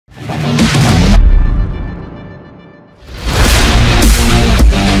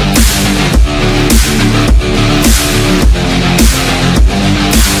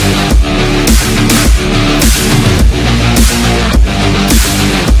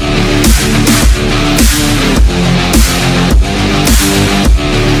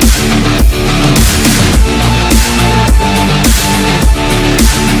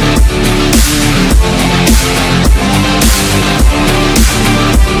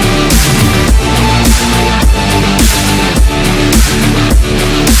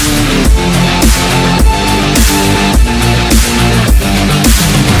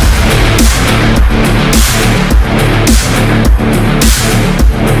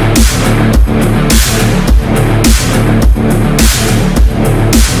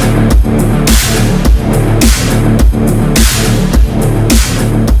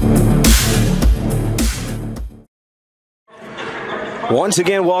Once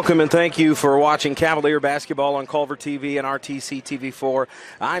again, welcome and thank you for watching Cavalier basketball on Culver TV and RTC TV4.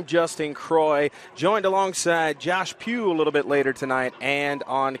 I'm Justin Croy, joined alongside Josh Pugh a little bit later tonight, and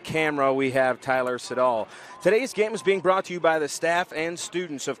on camera we have Tyler Siddall. Today's game is being brought to you by the staff and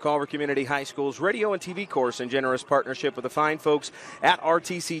students of Culver Community High School's radio and TV course in generous partnership with the fine folks at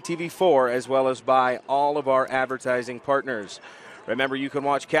RTC TV4, as well as by all of our advertising partners. Remember, you can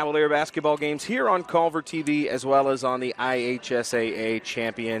watch Cavalier basketball games here on Culver TV as well as on the IHSAA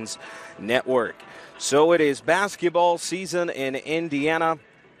Champions Network. So it is basketball season in Indiana.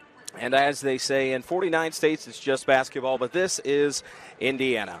 And as they say, in 49 states, it's just basketball, but this is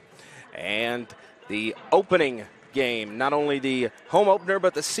Indiana. And the opening game, not only the home opener,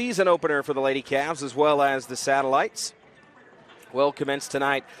 but the season opener for the Lady Cavs as well as the Satellites, will commence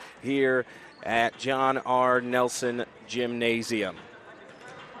tonight here at John R. Nelson Gymnasium.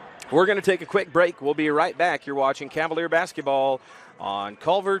 We're going to take a quick break. We'll be right back. You're watching Cavalier basketball on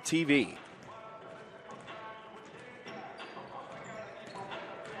Culver TV.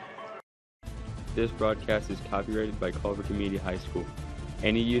 This broadcast is copyrighted by Culver Community High School.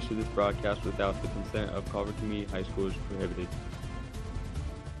 Any use of this broadcast without the consent of Culver Community High School is prohibited.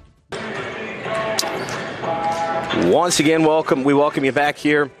 Once again, we welcome you back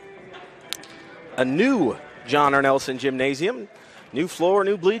here. A new John R. Nelson Gymnasium, new floor,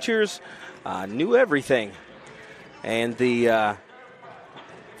 new bleachers, new everything. And the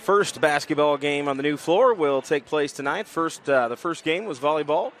first basketball game on the new floor will take place tonight. The first game was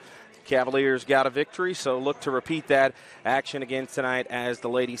volleyball. Cavaliers got a victory, so look to repeat that action again tonight as the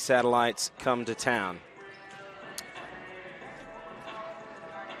Lady Satellites come to town.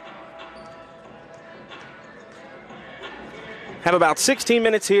 Have about 16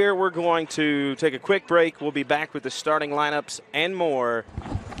 minutes here. We're going to take a quick break. We'll be back with the starting lineups and more.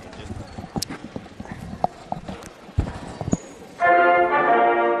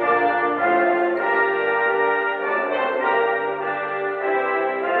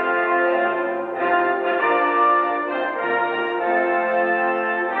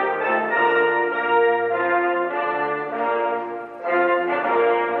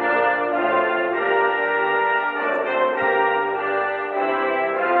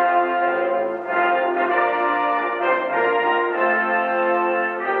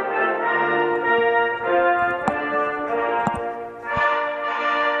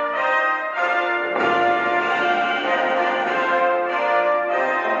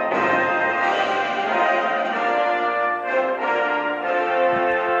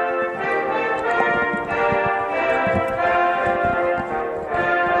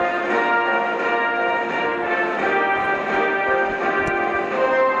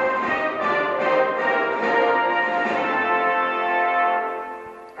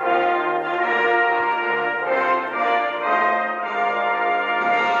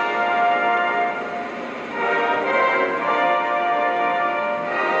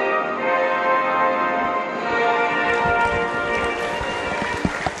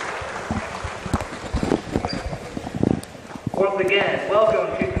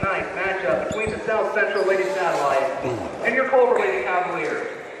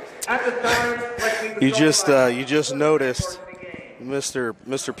 You just noticed,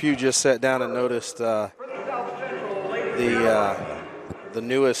 Mr. Pugh just sat down and noticed the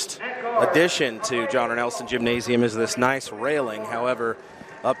newest addition to John R. Nelson Gymnasium is this nice railing. However,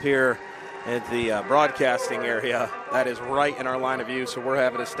 up here at the broadcasting area, that is right in our line of view, so we're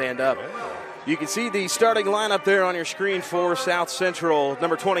having to stand up. You can see the starting lineup there on your screen for South Central.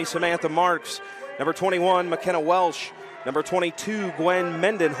 Number 20, Samantha Marks. Number 21, McKenna Welsh. Number 22, Gwen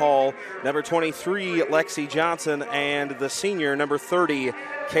Mendenhall. Number 23, Lexi Johnson. And the senior, number 30,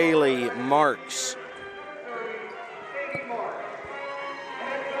 Kaylee Marks.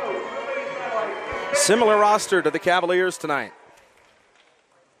 Similar roster to the Cavaliers tonight.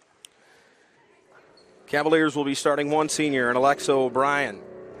 Cavaliers will be starting one senior, and Alexa O'Brien.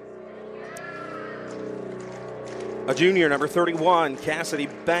 A junior, number 31, Cassidy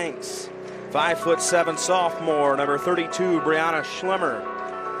Banks. 5'7" sophomore, number 32, Brianna Schlemmer.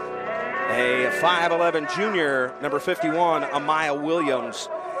 A 5'11" junior, number 51, Amaya Williams.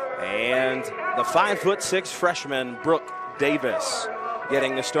 And the 5'6" freshman, Brooke Davis,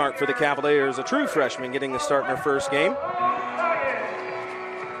 getting the start for the Cavaliers. A true freshman getting the start in her first game.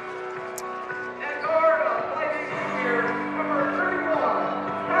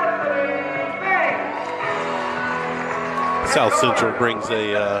 South Central brings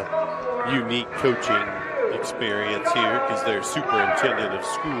a unique coaching experience here because their superintendent of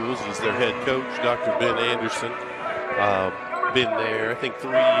schools is their head coach, Dr. Ben Anderson. Been there, I think,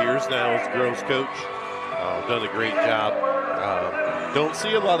 3 years now as girls coach. Done a great job Don't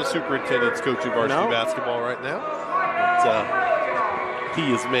see a lot of superintendents coaching varsity basketball right now. But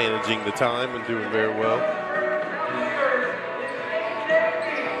he is managing the time and doing very well.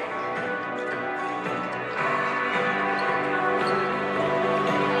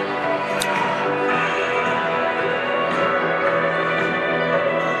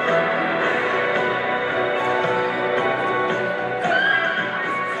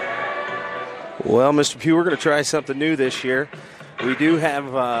 Well, Mr. Pugh, we're going to try something new this year. We do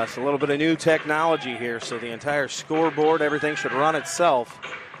have a little bit of new technology here, so the entire scoreboard, everything should run itself.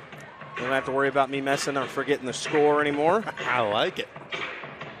 You don't have to worry about me messing or forgetting the score anymore. I like it.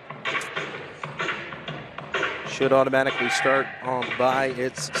 Should automatically start on by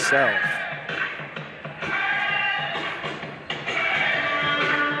itself.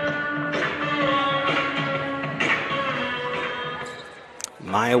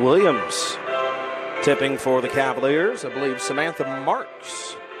 Maya Williams tipping for the Cavaliers. I believe Samantha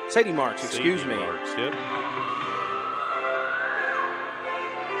Marks. Sadie Marks, excuse me. Marks, yep.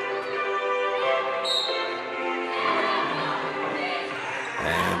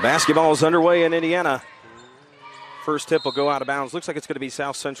 And basketball is underway in Indiana. First tip will go out of bounds. Looks like it's going to be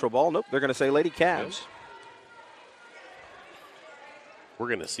South Central ball. Nope, they're going to say Lady Cavs. Yep. We're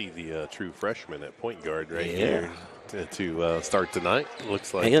going to see the true freshman at point guard here to start tonight.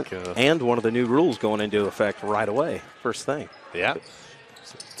 Looks like. And one of the new rules going into effect right away. First thing. Yeah.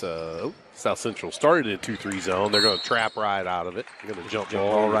 South Central started in 2-3 zone. They're going to trap right out of it. They're going to jump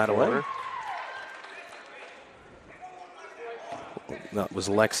ball right away. That was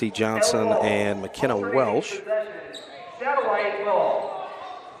Lexi Johnson and McKenna Welsh. I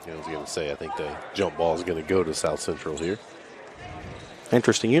was going to say, I think the jump ball is going to go to South Central here.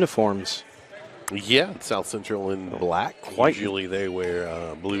 Interesting uniforms. Yeah, South Central in black. Usually they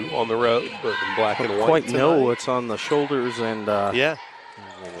wear blue on the road, but in black and white. Quite know what's on the shoulders and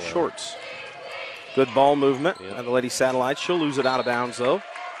shorts. Good ball movement. Yep. And the Lady Satellites, she'll lose it out of bounds, though.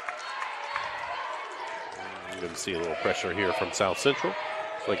 You're going to see a little pressure here from South Central.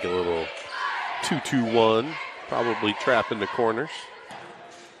 It's like a little 2-2-1, probably trapping the corners.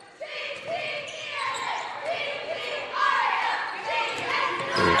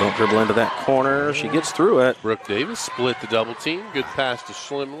 Don't dribble into that corner. She gets through it. Brooke Davis split the double team. Good pass to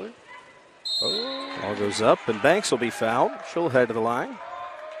Schlimler. Ball goes up, and Banks will be fouled. She'll head to the line.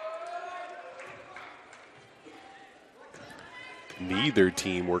 Neither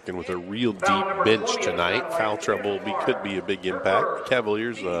team working with a real deep bench tonight. Foul trouble could be a big impact.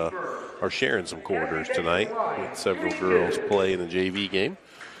 Cavaliers are sharing some quarters tonight with several girls play in the JV game.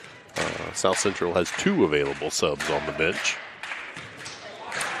 South Central has 2 available subs on the bench.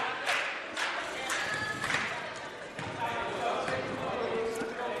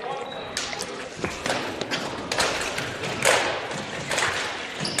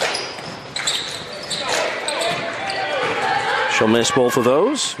 She'll miss both of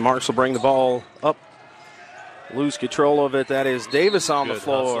those. Marks will bring the ball up. Lose control of it. That is Davis on the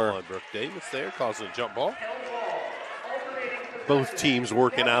floor. On Brooke Davis there, causing a jump ball. Both teams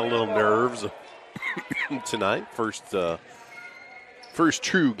working out a little nerves tonight. First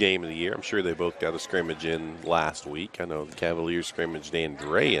true game of the year. I'm sure they both got a scrimmage in last week. I know the Cavaliers scrimmaged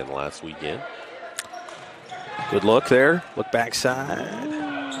Andre in last weekend. Good look there. Look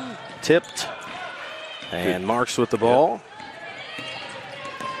backside. Tipped. And Marks with the ball. Yep.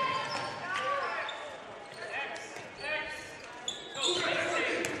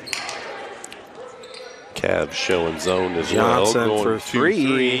 Cavs showing zone as Johnson well. for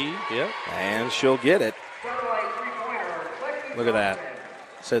 3. Yep. And she'll get it. Look at that.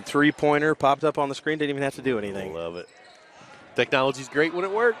 Said three-pointer, popped up on the screen, didn't even have to do anything. Love it. Technology's great when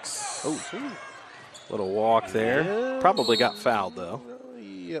it works. Oh, little walk there. Yeah. Probably got fouled, though.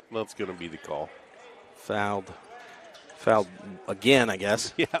 Yep, that's going to be the call. Fouled again, I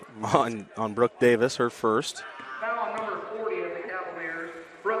guess. Yeah. On Brooke Davis, her first. Foul number 40 of the Cavaliers.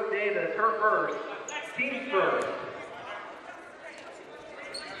 Brooke Davis, her first. Team first.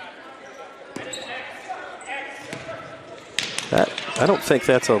 I don't think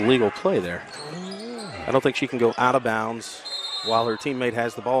that's a legal play there. I don't think she can go out of bounds while her teammate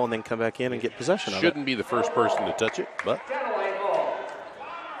has the ball and then come back in and get possession of it. Shouldn't be the first person to touch it, but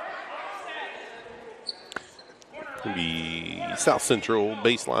it'll be South Central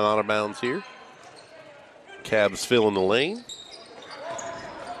baseline out of bounds here. Cavs filling the lane.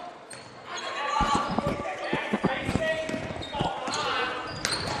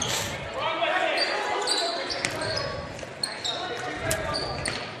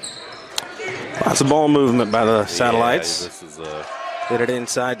 Lots of ball movement by the Satellites. Yeah, this is hit it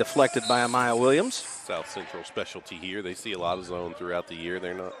inside, deflected by Amaya Williams. South Central specialty here. They see a lot of zone throughout the year.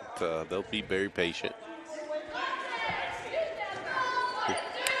 They're not. They'll be very patient.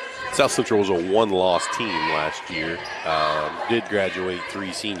 South Central was a one-loss team last year. Did graduate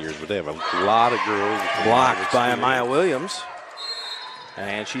 3 seniors, but they have a lot of girls. Blocked by Amaya Williams.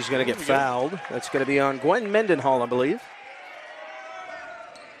 And she's going to get fouled. That's going to be on Gwen Mendenhall, I believe.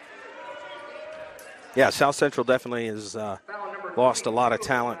 Yeah, South Central definitely has lost a lot of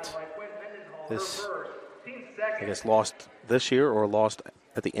talent. This, I guess, lost this year or lost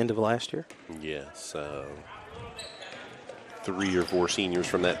at the end of last year. Yes. 3 or 4 seniors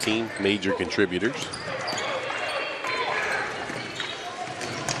from that team, major contributors.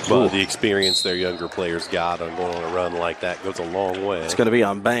 But the experience their younger players got on going on a run like that goes a long way. It's going to be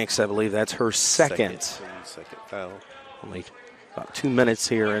on Banks, I believe. That's her second foul. Only about 2 minutes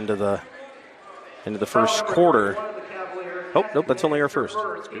here into the first quarter. Oh, nope, that's only our first.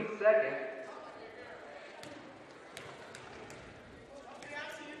 That's good.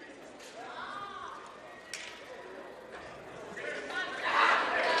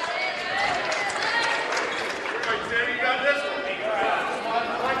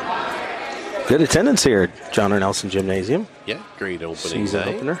 Good attendance here at John R. Nelson Gymnasium. Yeah, great opening season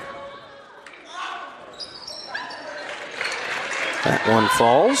night. Opener. That one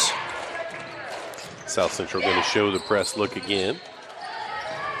falls. South Central going to show the press look again.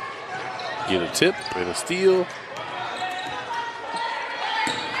 Get a tip and a steal.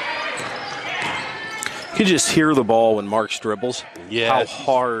 You can just hear the ball when Marks dribbles. Yeah, how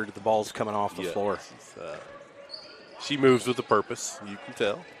hard the ball's coming off the floor. She moves with a purpose, you can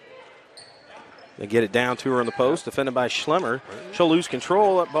tell. They get it down to her in the post, defended by Schlemmer. She'll lose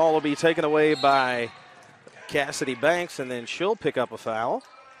control. That ball will be taken away by Cassidy Banks, and then she'll pick up a foul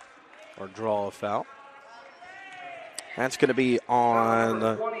or draw a foul. That's going to be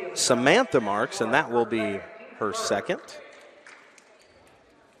on Samantha Marks, and that will be her second.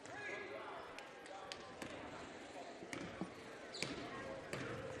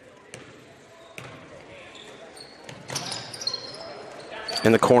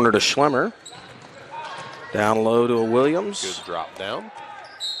 In the corner to Schlemmer. Down low to a Williams. Good drop down.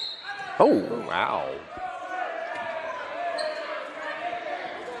 Oh. Wow.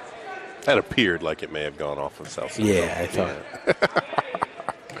 That appeared like it may have gone off of South Central. Yeah, I thought.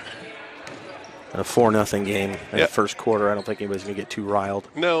 A 4-0 game in the first quarter. I don't think anybody's going to get too riled.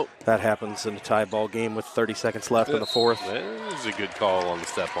 No. That happens in a tie ball game with 30 seconds left in the fourth. That was a good call on the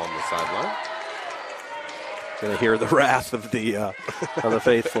step on the sideline. Going to hear the wrath of the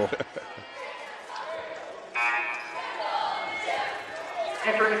faithful.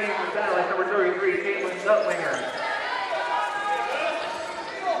 Entering the game for Satellite, number 33, Caitlin Sutlinger.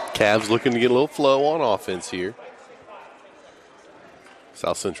 Cavs looking to get a little flow on offense here.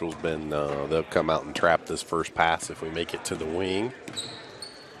 South Central's been, they'll come out and trap this first pass if we make it to the wing.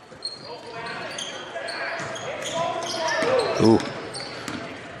 Ooh.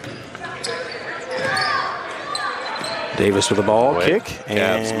 Davis with the ball, kick.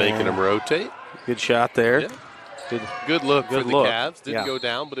 Cavs making them rotate. Good shot there. Yeah. Good look for the look. Cavs. Didn't go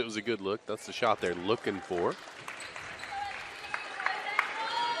down, but it was a good look. That's the shot they're looking for.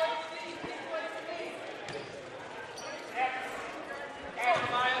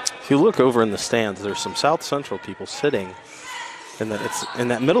 If you look over in the stands, there's some South Central people sitting, and it's in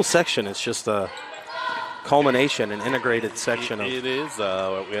that middle section. It's just a culmination, an integrated section of. It is. We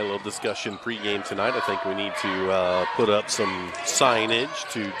had a little discussion pregame tonight. I think we need to put up some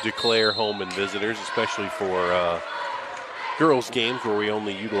signage to declare home and visitors, especially for girls' games where we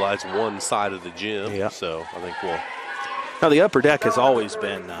only utilize one side of the gym. Yeah. So I think we'll. Now the upper deck has always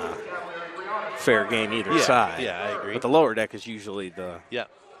been fair game either side. Yeah, I agree. But the lower deck is usually the. Yeah.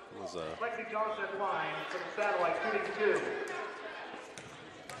 Lexi Johnson line from Satellite, shooting 2.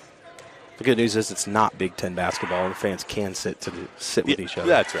 The good news is it's not Big Ten basketball, and the fans can sit with each other.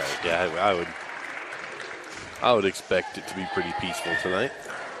 That's right. Yeah, I would expect it to be pretty peaceful tonight.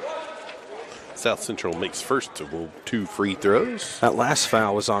 South Central makes first of 2 free throws. That last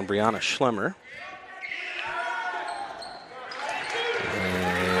foul was on Brianna Schlemmer.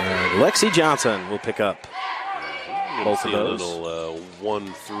 And Lexi Johnson will pick up both of those. A little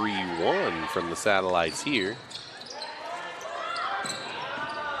 1-3-1 from the Satellites here.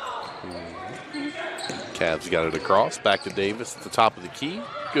 Cavs got it across, back to Davis at the top of the key.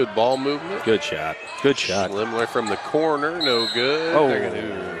 Good ball movement. Good shot. Good shot. Schlemmer from the corner, no good. Oh. They're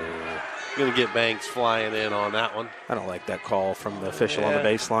going to get Banks flying in on that one. I don't like that call from the official on the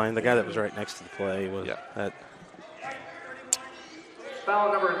baseline. The guy that was right next to the play was that.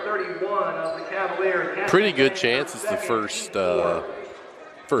 Foul number 31 of the Cavaliers. Pretty good chance it's the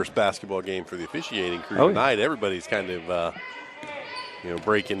first basketball game for the officiating crew tonight. Everybody's kind of,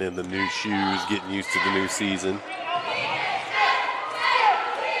 breaking in the new shoes, getting used to the new season.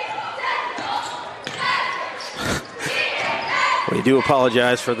 We do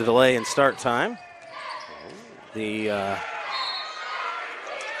apologize for the delay in start time. To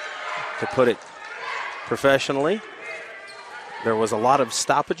put it professionally, there was a lot of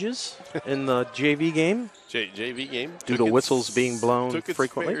stoppages in the JV game. JV game due to whistles being blown took its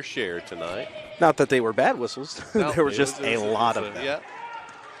frequently. Fair share tonight. Not that they were bad whistles. No, there was just a lot of them. Yeah.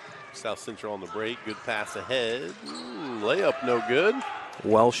 South Central on the break. Good pass ahead. Layup no good.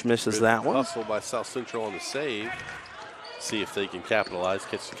 Welsh misses that one. Hustle by South Central on the save. See if they can capitalize,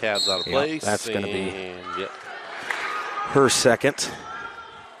 catch the Cavs out of place. That's going to be her second.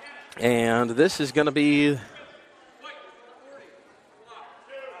 And this is going to be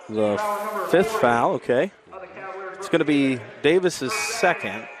the fifth foul. Okay. It's going to be Davis's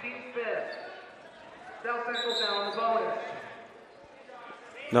second.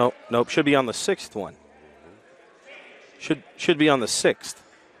 Nope. Should be on the sixth one. Should be on the sixth.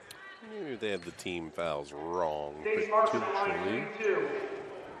 Maybe they have the team fouls wrong.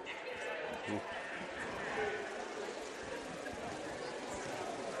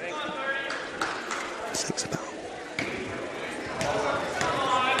 Six foul.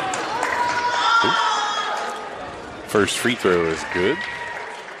 First free throw is good.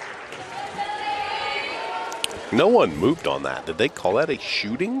 No one moved on that. Did they call that a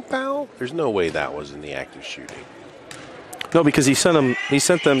shooting foul? There's no way that was in the act of shooting. No, because he sent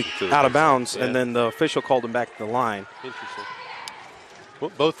them out of bounds, and then the official called them back to the line. Interesting.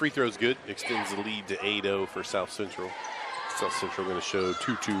 Well, both free throws good. Extends the lead to 8-0 for South Central. South Central going to show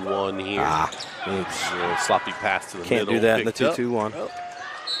 2-2-1 here. Sloppy pass to the middle. Can't do that in the 2-2-1. Well,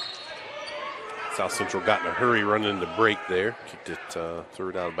 South Central got in a hurry running into break there. Kicked it, threw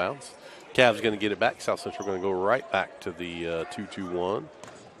it out of bounds. Cavs going to get it back. South Central going to go right back to the 2-2-1.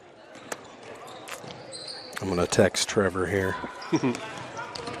 I'm going to text Trevor here. Here's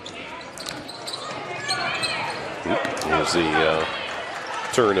the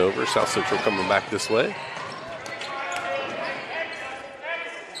turnover. South Central coming back this way.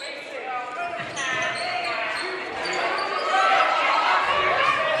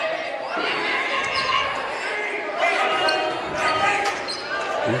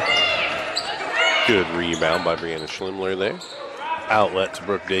 Good rebound by Brianna Schlimler there. Outlet to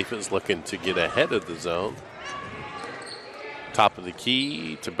Brooke Davis, looking to get ahead of the zone. Top of the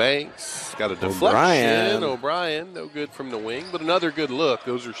key to Banks. Got a deflection. O'Brien, no good from the wing, but another good look.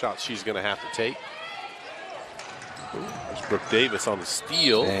 Those are shots she's going to have to take. There's Brooke Davis on the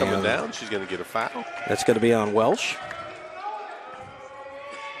steal coming down. She's going to get a foul. That's going to be on Welsh.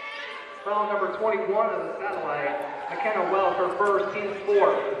 Foul number 21 of the satellite. McKenna Wells, her first, team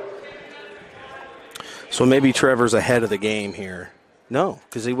fourth. So maybe Trevor's ahead of the game here. No,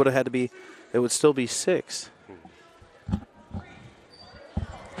 because he would have had to be, it would still be 6.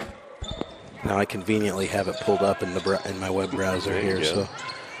 Now I conveniently have it pulled up in my web browser here. So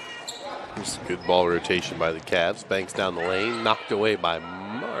it's a good ball rotation by the Cavs. Banks down the lane, knocked away by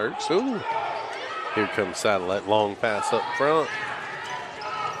Marks. Ooh. Here comes Satellite, long pass up front.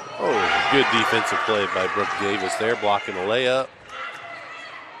 Oh, good defensive play by Brooke Davis there, blocking the layup.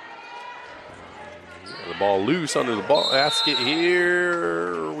 The ball loose under the ball basket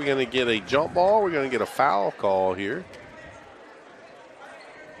here. Are we going to get a jump ball? We're going to get a foul call here.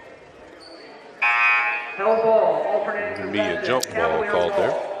 Going to be a jump ball called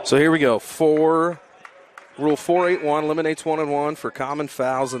there. So here we go. Rule 481 eliminates 1-on-1 for common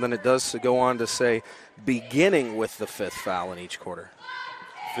fouls, and then it does go on to say beginning with the 5th foul in each quarter.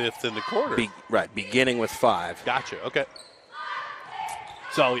 5th in the quarter. Beginning with 5. Gotcha, okay.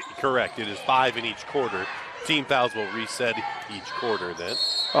 So, correct, it is 5 in each quarter. Team fouls will reset each quarter then.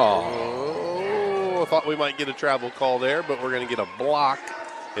 Oh, I thought we might get a travel call there, but we're going to get a block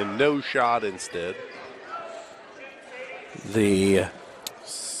and no shot instead. The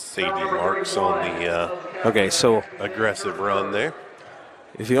safety marks on the so aggressive run there.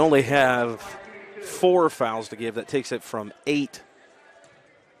 If you only have 4 fouls to give, that takes it from 8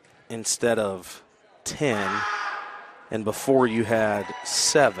 instead of 10. And before you had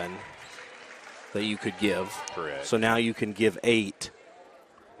 7 that you could give. Correct. So now you can give 8.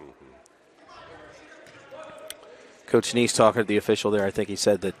 Coach Neese talking to the official there, I think he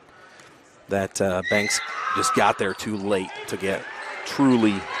said that Banks just got there too late to get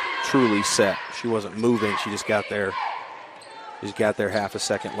truly set. She wasn't moving. She just got there. Half a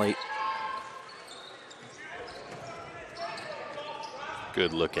second late.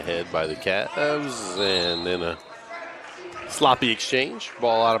 Good look ahead by the Cavs, and then a Sloppy exchange.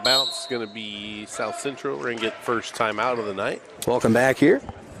 Ball out of bounds. It's going to be South Central. We're going to get first time out of the night. Welcome back here.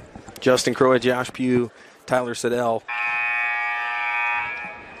 Justin Croy, Josh Pugh, Tyler Siddell.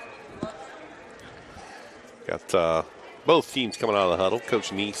 Got both teams coming out of the huddle. Coach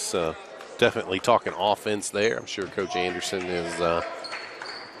Neese definitely talking offense there. I'm sure Coach Anderson is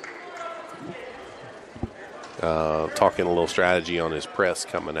talking a little strategy on his press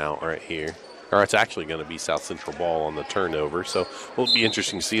coming out right here. Or it's actually going to be South Central ball on the turnover. So it'll be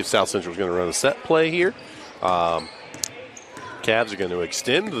interesting to see if South Central is going to run a set play here. Cavs are going to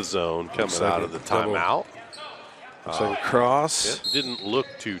extend the zone coming out of the timeout. So cross. Yeah, didn't look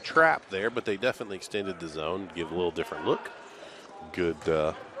to trap there, but they definitely extended the zone to give a little different look. Good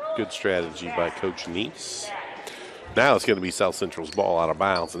strategy by Coach Neese. Now it's going to be South Central's ball out of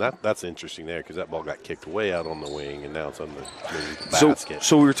bounds, and that's interesting there because that ball got kicked way out on the wing, and now it's on the basket.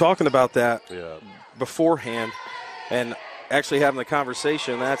 So we were talking about that beforehand, and actually having the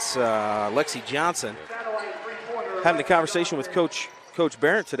conversation. That's Lexi Johnson having the conversation with Coach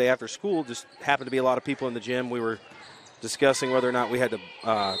Barrett today after school. Just happened to be a lot of people in the gym. We were discussing whether or not we had to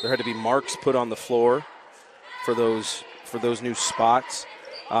there had to be marks put on the floor for those new spots.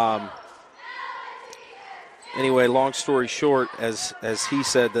 Anyway, long story short, as he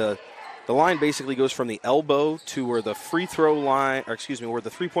said, the line basically goes from the elbow to where the free throw line, or excuse me, where the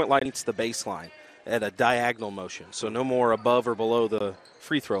 3-point line meets the baseline at a diagonal motion. So no more above or below the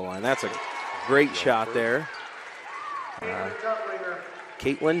free throw line. That's a great shot there.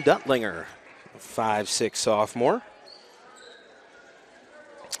 Caitlin Duttlinger, 5'6" sophomore.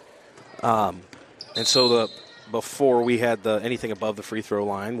 And so before we had anything above the free throw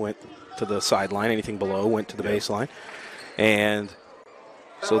line went to the sideline, anything below went to the baseline. And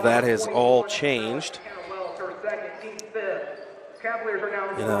so that has all changed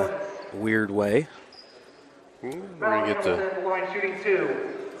in a weird way. We're going to get the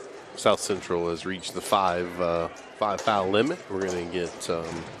South Central has reached the five foul limit. We're going to get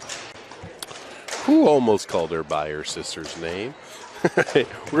who almost called her by her sister's name. We're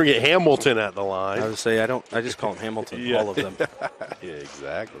going to get Hamilton at the line. I would say I just call them Hamilton, all of them. Yeah,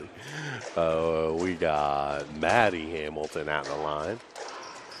 exactly. We got Maddie Hamilton at the line.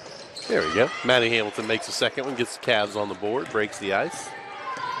 There we go. Maddie Hamilton makes the second one, gets the Cavs on the board, breaks the ice.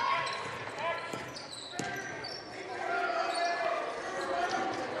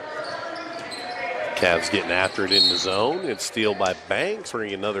 Cavs getting after it in the zone. It's steal by Banks. We're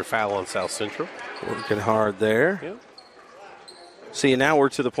going to get another foul on South Central. Working hard there. Yep. See, now we're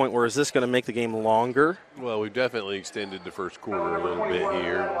to the point where is this going to make the game longer? Well, we've definitely extended the first quarter a little bit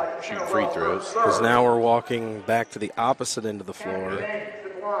here. Shoot free throws. Because now we're walking back to the opposite end of the floor.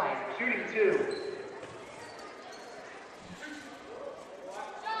 Shooting 2.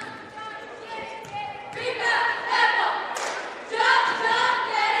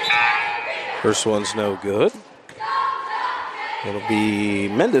 First one's no good. It'll be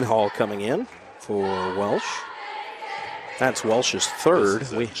Mendenhall coming in for Welsh. That's Welsh's third.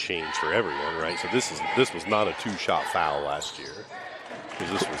 This is a change for everyone, right? So this was not a 2-shot foul last year.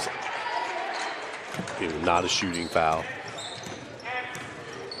 Because this was not a shooting foul.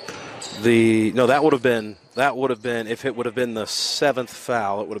 That would have been if it would have been the 7th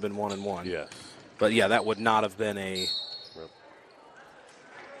foul, it would have been 1-1. Yeah. But yeah, that would not have been a.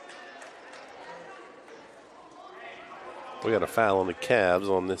 We got a foul on the Cavs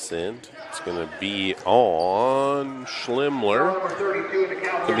on this end. It's going to be on Schlemler. It's going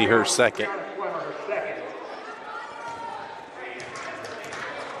to be her second.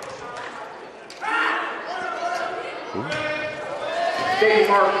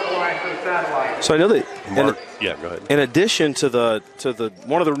 So I know that. Yeah, go ahead. In addition to the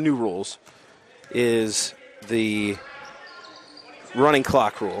one of the new rules is the running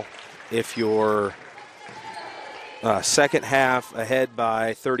clock rule. If you're second half ahead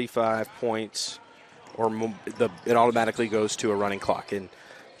by 35 points, it automatically goes to a running clock. And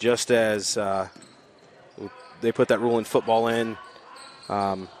just as they put that rule in football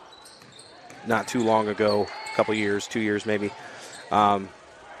not too long ago, a couple years, 2 years maybe. And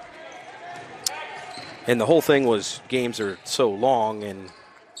the whole thing was games are so long and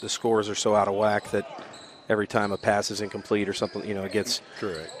the scores are so out of whack that every time a pass is incomplete or something, it gets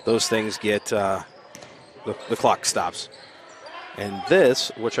correct. Those things get the clock stops. And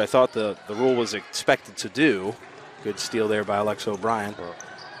this, which I thought the rule was expected to do, good steal there by Alexa O'Brien.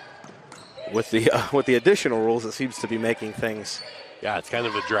 With the additional rules, it seems to be making things. Yeah, it's kind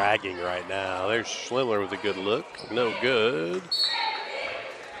of a dragging right now. There's Schlemler with a good look. No good.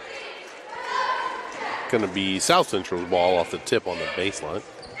 Going to be South Central's ball off the tip on the baseline.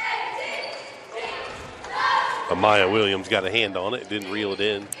 Amaya Williams got a hand on it, didn't reel it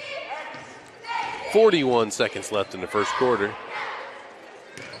in. 41 seconds left in the first quarter.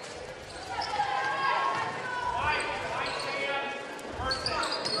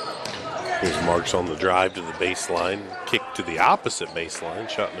 Here's Marks on the drive to the baseline. Kick to the opposite baseline.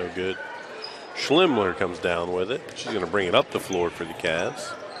 Shot no good. Schlimmler comes down with it. She's going to bring it up the floor for the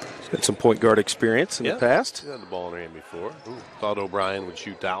Cavs. She's got some point guard experience in the past. She's had the ball in her hand before. Ooh, thought O'Brien would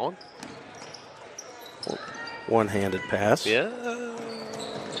shoot that one. One-handed pass. Yeah.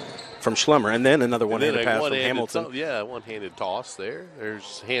 From Schlemmer, and then another one-handed pass from Hamilton. One-handed toss there.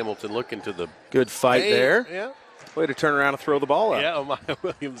 There's Hamilton looking to the good fight there. Yeah. Way to turn around and throw the ball up. Yeah, Amaya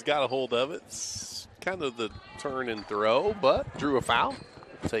Williams got a hold of it. It's kind of the turn and throw, but drew a foul.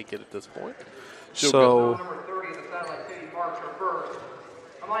 Take it at this point. So, Number 30 in the Satellite City marks her first.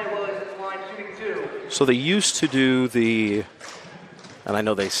 Amaya Williams at the line shooting 2. so they used to do the, and I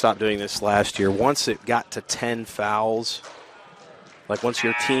know they stopped doing this last year, once it got to 10 fouls, like once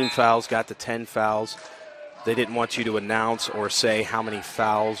your team fouls got to 10 fouls, they didn't want you to announce or say how many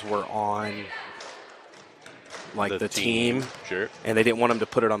fouls were on like the team. Sure. And they didn't want them to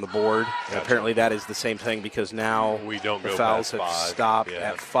put it on the board. And apparently that is the same thing because now we don't the go fouls have past 5. stopped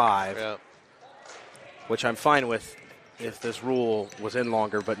at 5, Yeah. which I'm fine with if this rule was in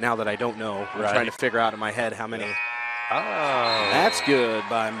longer, but now that I don't know, I'm trying to figure out in my head how many. That's good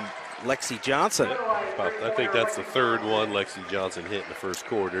by Lexi Johnson. I think that's the third one Lexi Johnson hit in the first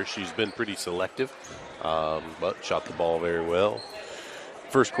quarter. She's been pretty selective, but shot the ball very well.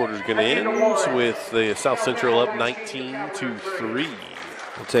 First quarter is going to end with the South Central up 19-3.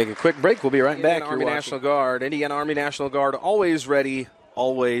 We'll take a quick break. We'll be right back. Army National Guard, Indiana Army National Guard, always ready,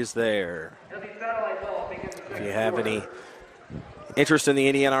 always there. If you have any interest in the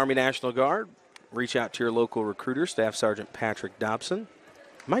Indiana Army National Guard, reach out to your local recruiter, Staff Sergeant Patrick Dobson.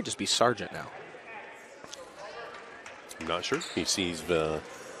 Might just be Sergeant now. I'm not sure. He sees. I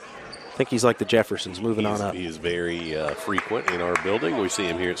think he's like the Jeffersons, moving on up. He is very frequent in our building. We see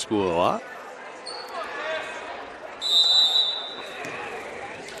him here at school a lot.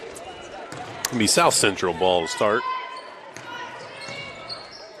 It'll be South Central ball to start.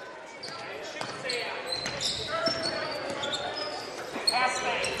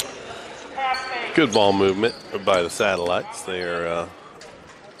 Good ball movement by the Satellites. They're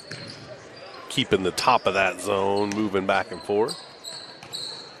keeping the top of that zone, moving back and forth.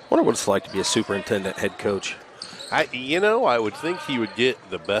 I wonder what it's like to be a superintendent head coach. I would think he would get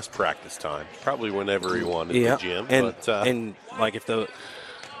the best practice time, probably whenever he wanted in the gym. And like if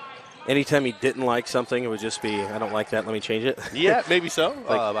anytime he didn't like something, it would just be, I don't like that, let me change it. Yeah, maybe so.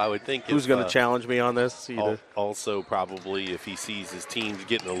 I would think. Who's going to challenge me on this? Also, probably if he sees his team's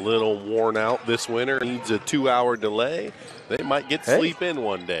getting a little worn out this winter, needs a 2-hour delay, they might get to sleep in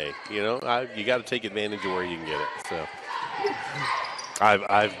one day. You got to take advantage of where you can get it. So.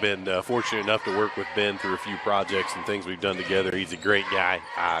 I've been fortunate enough to work with Ben through a few projects and things we've done together. He's a great guy,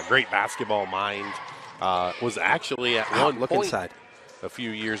 great basketball mind. Was actually at one point a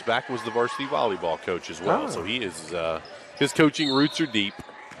few years back was the varsity volleyball coach as well. So he is his coaching roots are deep.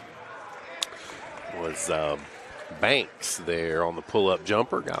 Was Banks there on the pull-up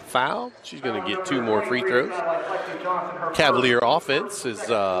jumper, got fouled. She's going to get 2 more free throws. Cavalier offense is,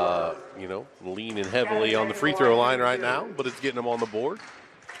 leaning heavily on the free throw line right now, but it's getting them on the board.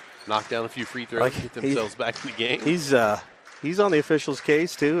 Knock down a few free throws, get themselves back in the game. He's on the official's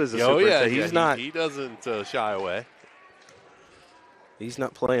case too. As a he doesn't shy away. He's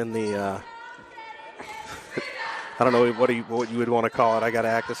not playing the. I don't know what you would want to call it. I got to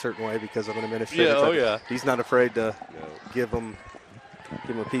act a certain way because I'm an administrator. He's not afraid to give him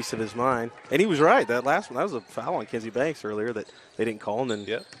a piece of his mind. And he was right. That last one, that was a foul on Kenzie Banks earlier that they didn't call, and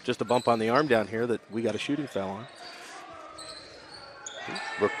then just a bump on the arm down here that we got a shooting foul on.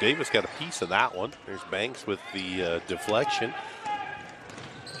 Brooke Davis got a piece of that one. There's Banks with the deflection.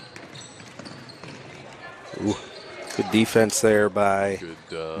 Ooh. Good defense there by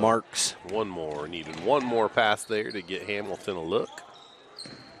Marks. Needed one more pass there to get Hamilton a look.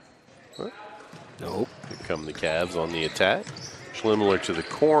 Nope. Here come the Cavs on the attack. Schlimmler to the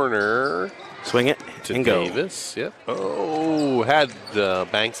corner. Swing it to and Davis. Go. Yep. Oh, had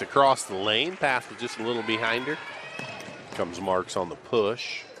Banks across the lane. Pass was just a little behind her. Comes Marks on the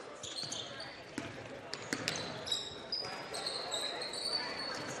push.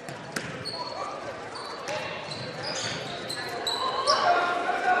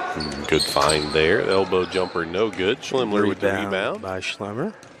 Good find there. The elbow jumper, no good. Schlimmler with the rebound. By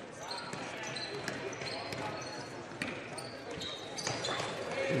Schlemmer.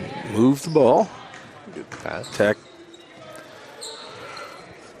 Move the ball. Good pass. Tech.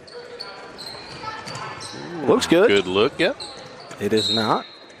 Looks good. Good look, yep. It is not.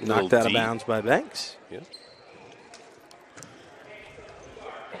 Knocked out of bounds by Banks. Yeah.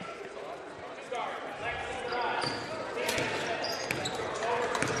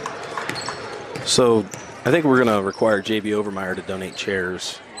 So I think we're going to require JB Overmeyer to donate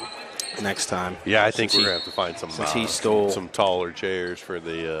chairs next time. Yeah, I think we're going to have to find some since he stole some taller chairs for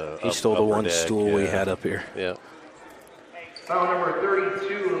the he stole the one deck. stool we had up here. Yeah. Foul number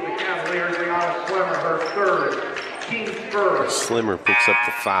 32 of the Cavaliers, Brianna Slimmer, her third. Team's first. Slimmer picks up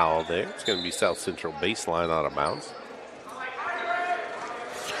the foul there. It's going to be South Central baseline out of bounds.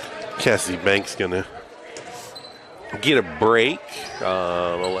 Cassidy Banks going to get a break.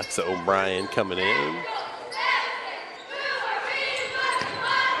 Alexa O'Brien coming in.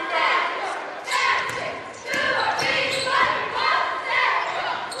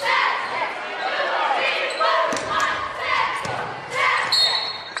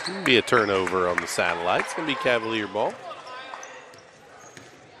 Be a turnover on the satellite. It's going to be Cavalier ball.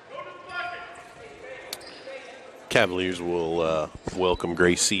 Cavaliers will welcome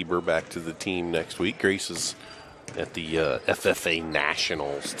Grace Sieber back to the team next week. Grace is at the FFA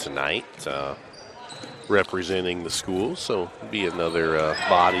Nationals tonight, representing the school, so it'll be another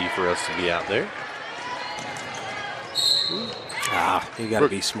body for us to be out there. You got to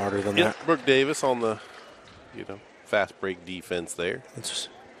be smarter than that. Brooke Davis on the, fast break defense there. It's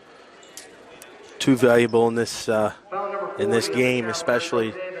too valuable in this game,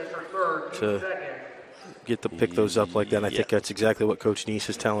 especially to get to pick those up like that. And I think that's exactly what Coach Neese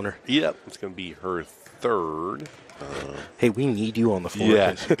is telling her. Yep, it's going to be her third. Hey, we need you on the floor.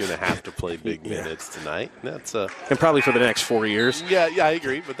 Yeah, she's going to have to play big minutes tonight. That's and probably for the next 4 years. Yeah, I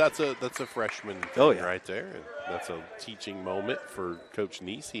agree. But that's a freshman right there. And that's a teaching moment for Coach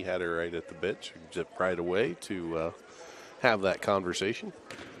Neese. He had her right at the bench, zipped right away to have that conversation.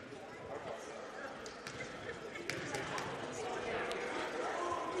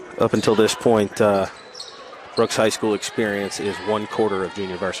 Up until this point, Brooks High School experience is 1/4 of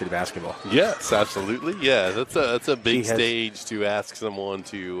junior varsity basketball. Yes, absolutely. Yeah, that's a big stage to ask someone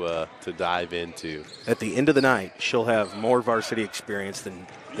to dive into. At the end of the night, she'll have more varsity experience than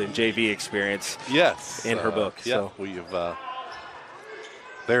JV experience. Yes, in her book. So we've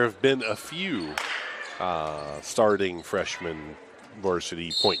there have been a few starting freshman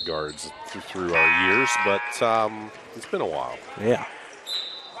varsity point guards through our years, but it's been a while. Yeah.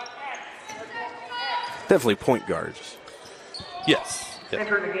 Definitely point guards. Yes. Yep.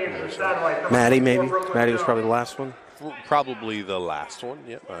 Entering the game for the satellite. Maddie, maybe. Maddie was probably the last one. Probably the last one.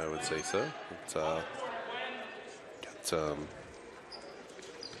 Yep, I would say so. It's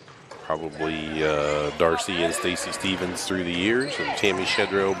probably Darcy and Stacy Stevens through the years, and Tammy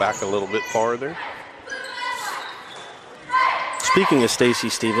Shedrow back a little bit farther. Speaking of Stacy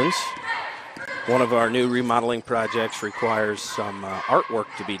Stevens, one of our new remodeling projects requires some artwork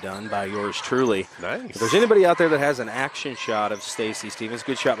to be done by yours truly. Nice. If there's anybody out there that has an action shot of Stacy Stevens,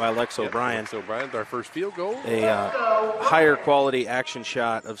 good shot by Alexa O'Brien. Alexa O'Brien's our first field goal. A higher quality action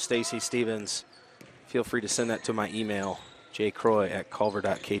shot of Stacy Stevens, feel free to send that to my email,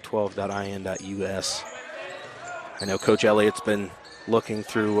 jcroy@culver.k12.in.us. I know Coach Elliott's been looking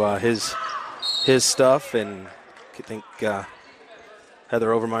through his stuff, and I think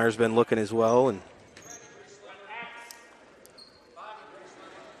Heather Overmeyer's been looking as well, and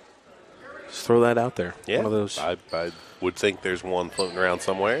just throw that out there. Yeah, one of those. I would think there's one floating around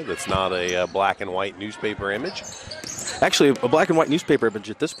somewhere that's not a black and white newspaper image. Actually, a black and white newspaper image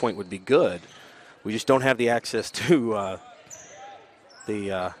at this point would be good. We just don't have the access to our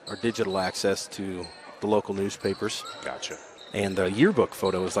digital access to the local newspapers. Gotcha. And the yearbook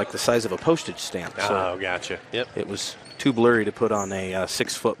photo is like the size of a postage stamp. So gotcha. Yep. It was too blurry to put on a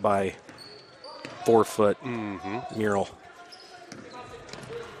 6 foot by 4 foot mural.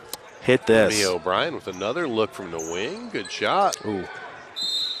 Hit this. Tommy O'Brien with another look from the wing. Good shot. Ooh.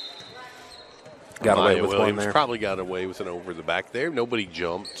 Got away with Williams one there. Probably got away with an over the back there. Nobody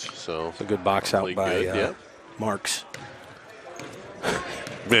jumped, so it's a good box out by Marks.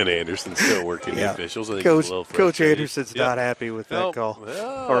 Ben Anderson still working the officials. I think Coach Anderson's not happy with that call,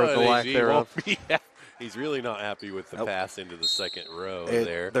 or the lack thereof. He's really not happy with the pass into the second row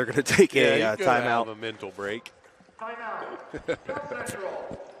there. They're going to take a timeout. Have a mental break.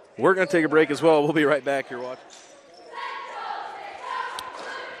 Timeout. We're going to take a break as well. We'll be right back. You're watching.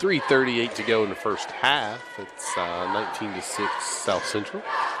 3:38 to go in the first half. It's 19-6 South Central.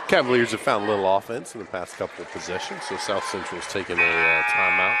 Cavaliers have found a little offense in the past couple of possessions, so South Central's taking a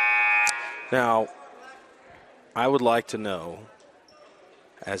timeout. Now, I would like to know,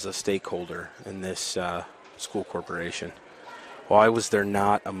 as a stakeholder in this school corporation, Why was there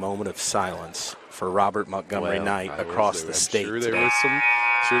not a moment of silence for Robert Montgomery Knight across the state? Sure there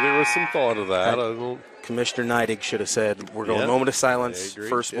was some thought of that. Commissioner Neidig should have said, we're going moment of silence,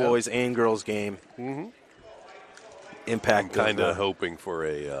 first boys and girls game. Mm-hmm. Impact. I'm kind of hoping for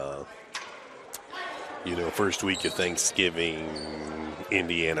a, first week of Thanksgiving,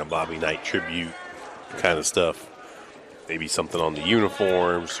 Indiana Bobby Knight tribute kind of stuff. Maybe something on the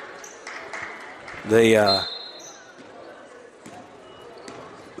uniforms. They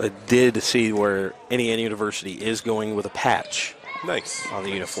did see where Indiana University is going with a patch. Nice. On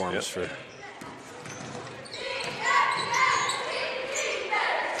the uniforms for.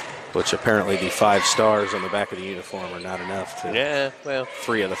 Which apparently the 5 stars on the back of the uniform are not enough to. Yeah, well.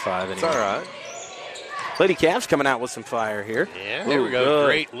 3 of the 5 anyway. It's all right. Lady Cavs coming out with some fire here. Yeah, there we go. Good.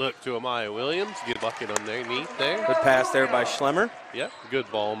 Great look to Amaya Williams. Good bucket underneath there. Good pass there by Schlemmer. Yep,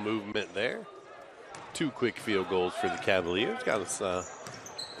 good ball movement there. 2 quick field goals for the Cavaliers. Got us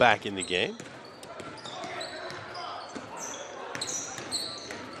back in the game.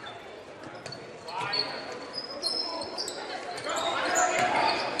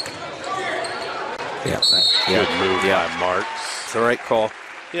 Good move by Marks. It's the right call.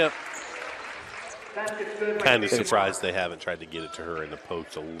 Yep. Kind of surprised they haven't tried to get it to her in the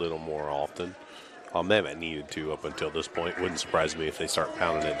post a little more often. They haven't needed to up until this point. Wouldn't surprise me if they start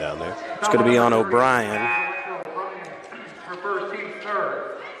pounding it down there. It's going to be on O'Brien.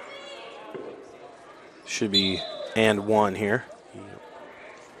 Should be and 1 here.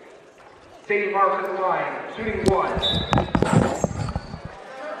 Sadie Marks at the line, shooting 1.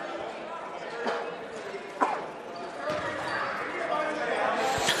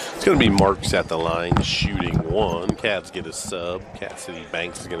 It's going to be Marks at the line, shooting 1. Cavs get a sub. Cassidy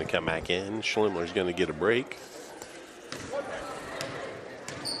Banks is going to come back in. Schlemmer's going to get a break.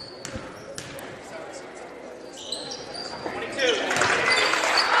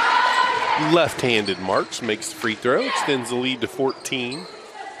 Left-handed Marks makes the free throw, extends the lead to 14.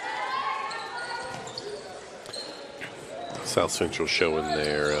 South Central showing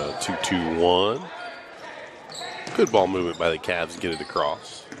their 2-2-1. Good ball movement by the Cavs, get it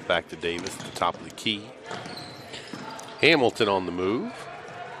across. Back to Davis at the top of the key. Hamilton on the move.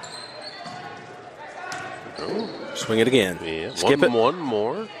 Oh. Swing it again. Yeah. Skip it. One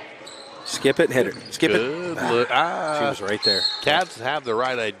more. Skip it, hit it. Skip Good it. Look. She was right there. Cavs have the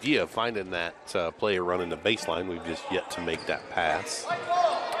right idea of finding that player running the baseline. We've just yet to make that pass.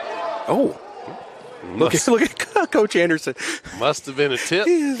 Oh. Look at Coach Anderson. Must have been a tip.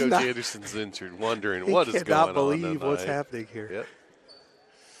 Coach Anderson's injured, wondering what is going on. Cannot believe what's happening here. Yep.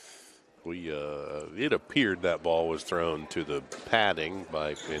 It appeared that ball was thrown to the padding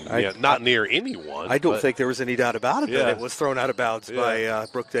not near anyone. I don't think there was any doubt about it that it was thrown out of bounds by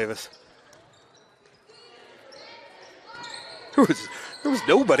Brooke Davis. There was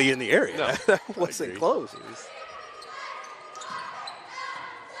nobody in the area. No, that wasn't close.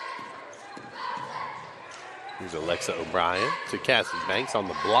 Here's Alexa O'Brien to Cassidy Banks on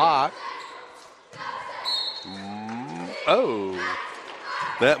the block.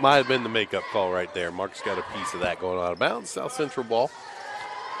 That might have been the makeup call right there. Mark's got a piece of that going out of bounds. South Central ball.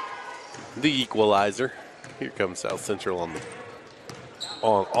 The equalizer. Here comes South Central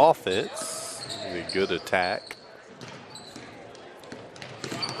on offense. A good attack.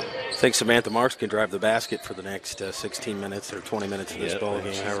 I think Samantha Marks can drive the basket for the next 16 minutes or 20 minutes of this ball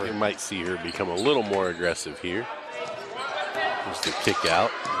game. You might see her become a little more aggressive here. Just a kick out.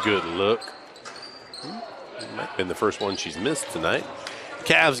 Good look. Might have been the first one she's missed tonight.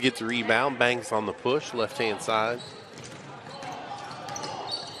 Cavs get the rebound. Banks on the push, left-hand side.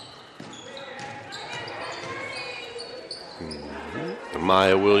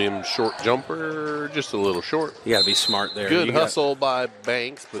 Maya Williams, short jumper, just a little short. You got to be smart there. Good hustle by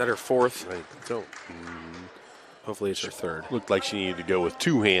Banks. Is that her 4th? Hopefully it's her 3rd. Looked like she needed to go with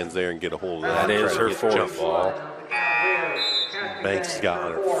 2 hands there and get a hold of that. That is her 4th. Jump ball. Banks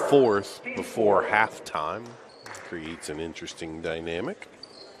got her 4th before halftime. Creates an interesting dynamic.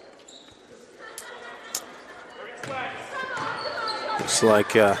 Looks like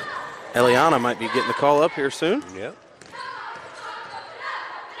Eliana might be getting the call up here soon. Yep.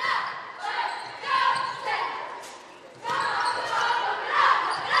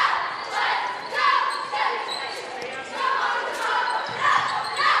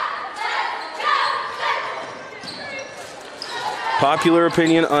 Popular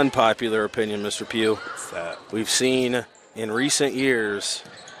opinion, unpopular opinion, Mr. Pugh. We've seen in recent years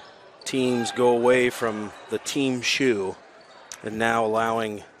teams go away from the team shoe and now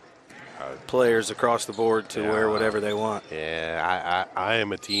allowing players across the board to wear whatever they want. Yeah, I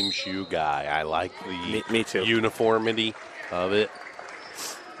am a team shoe guy. I like the me too. Uniformity. of it.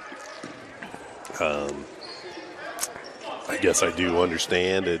 I guess I do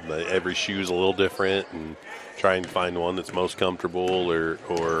understand it. Every shoe's a little different, and trying to find one that's most comfortable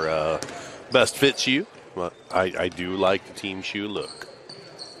or best fits you. But I do like the team shoe look.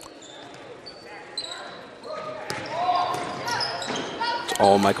 It's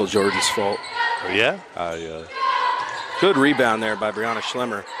all Michael Jordan's fault. Yeah, Good rebound there by Brianna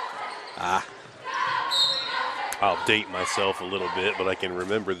Schlemmer. I'll date myself a little bit, but I can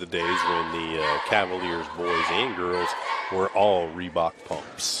remember the days when the Cavaliers boys and girls were all Reebok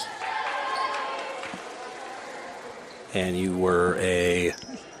pumps. And you were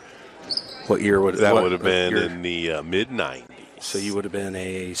what year would that would have been in the mid-90s. So you would have been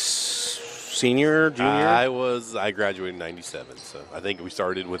a senior, junior? I graduated in 97, so I think we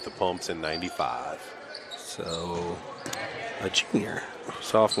started with the pumps in 95. So a junior,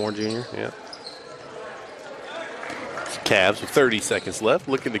 sophomore, junior. Yeah. Cavs with 30 seconds left,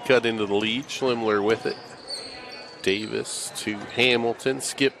 looking to cut into the lead. Schlemler with it. Davis to Hamilton,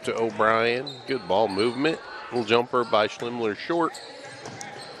 skip to O'Brien. Good ball movement. Little jumper by Schlemler short.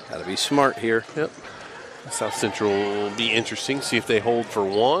 Got to be smart here. Yep. South Central will be interesting. See if they hold for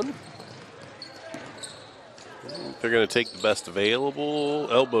one. They're going to take the best available.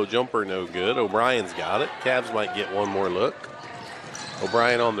 Elbow jumper, no good. O'Brien's got it. Cavs might get one more look.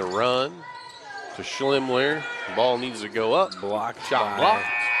 O'Brien on the run to Schlemler. Ball needs to go up. Blocked. Shot blocked.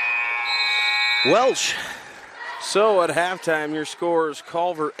 Welsh. So at halftime, your score is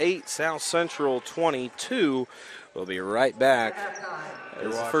Culver 8, South Central 22. We'll be right back. It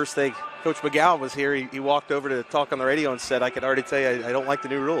was the first thing. Coach McGowan was here. He walked over to talk on the radio and said, I could already tell you I don't like the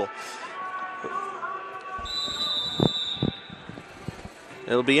new rule.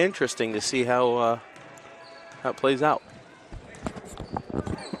 It'll be interesting to see how it plays out.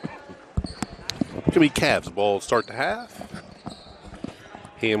 It's going to be Cavs ball to start the half.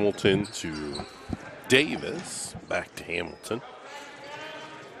 Hamilton to Davis. Back to Hamilton.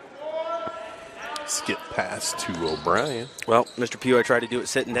 Skip pass to O'Brien. Well, Mr. Pugh, I tried to do it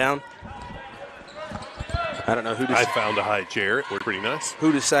sitting down. I don't know who I found a high chair. It worked pretty nice.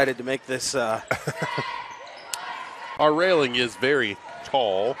 Who decided to make this? Our railing is very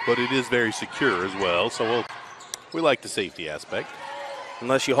tall, but it is very secure as well. So we like the safety aspect.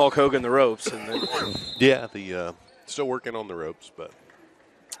 Unless you Hulk Hogan the ropes. And then yeah, still working on the ropes, but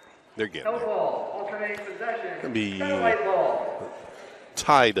they're getting there. Going to be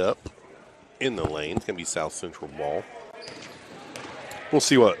tied up in the lane. It's going to be South Central ball. We'll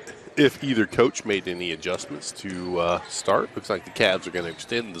see if either coach made any adjustments to start. Looks like the Cavs are going to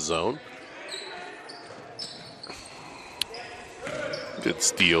extend the zone. Good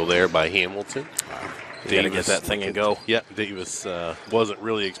steal there by Hamilton. You got to get that thing and go. Yeah, Davis wasn't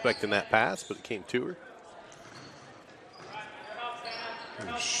really expecting that pass, but it came to her.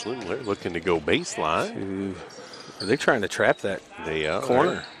 Schlemler looking to go baseline. Are they trying to trap that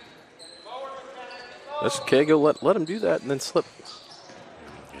corner? Right. That's okay. Go let him do that and then slip.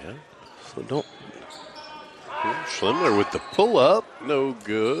 Yeah. So don't. Schlemler with the pull up. No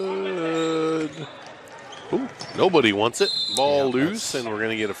good. Ooh, nobody wants it. Ball loose, and we're going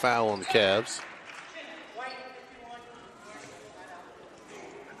to get a foul on the Cavs.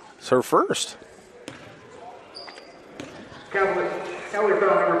 It's her first. Cavalier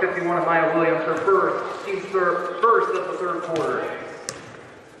foul number 51 of Maya Williams, her first, team's first of the third quarter.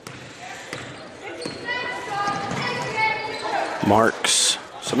 Marks.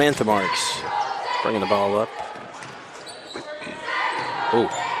 Samantha Marks bringing the ball up. Oh,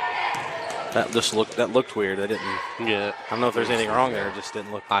 that looked weird. I didn't. Yeah. I don't know if there's anything wrong there. It just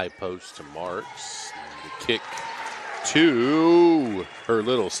didn't look. High post to Marks. The kick to her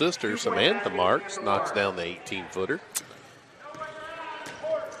little sister, Samantha Marks, knocks down the 18-footer.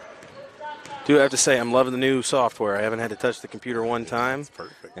 Do have to say I'm loving the new software. I haven't had to touch the computer one time. That's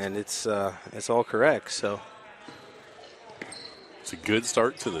perfect. And it's all correct. So it's a good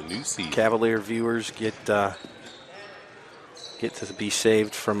start to the new season. Cavalier viewers get to be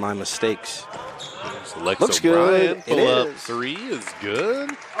saved from my mistakes. Alexa Looks O'Brien, good. pull up three is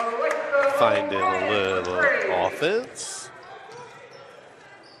good. Finding a little offense.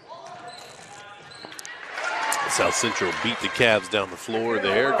 South Central beat the Cavs down the floor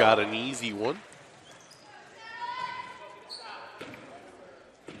there. Got an easy one.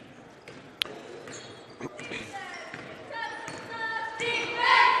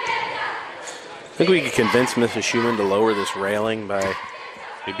 I think we could convince Mrs. Schumann to lower this railing by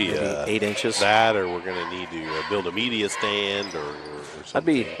maybe 8 inches. That, or we're going to need to build a media stand or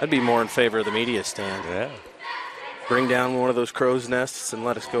something. I'd be more in favor of the media stand. Yeah. Bring down one of those crow's nests and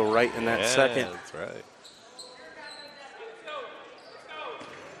let us go right in that second. That's right.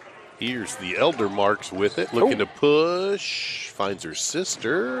 Here's the elder Marks with it, looking to push. Finds her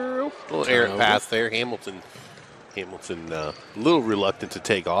sister. Little errant pass there. Hamilton a little reluctant to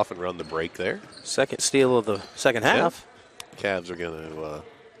take off and run the break there. Second steal of the second half. Cavs are going to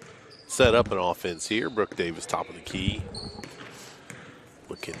set up an offense here. Brooke Davis, top of the key.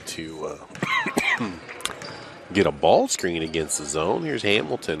 Looking to get a ball screen against the zone. Here's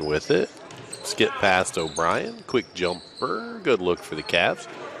Hamilton with it. Skip past O'Brien. Quick jumper. Good look for the Cavs.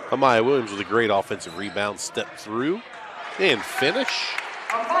 Amaya Williams with a great offensive rebound. Step through and finish.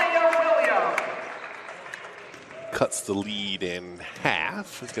 Amaya Williams. Cuts the lead in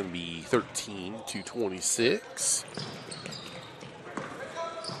half. It's going to be 13-26.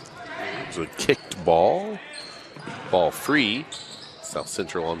 It's a kicked ball. Ball free. South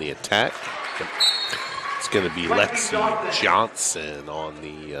Central on the attack. It's going to be Lexi Johnson on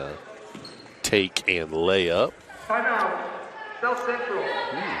the take and layup. Timeout. South Central.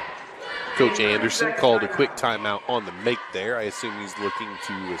 Coach Anderson called a quick timeout on the make there. I assume he's looking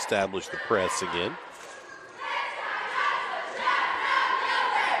to establish the press again.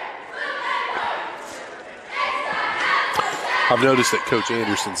 I've noticed that Coach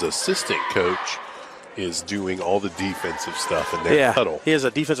Anderson's assistant coach is doing all the defensive stuff in their huddle. He has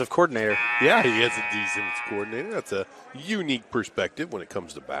a defensive coordinator. Yeah, he has a defensive coordinator. That's a unique perspective when it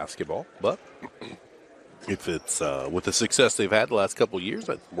comes to basketball. But if it's with the success they've had the last couple of years,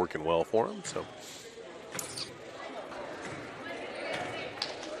 that's working well for them. So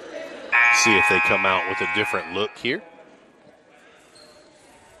see if they come out with a different look here.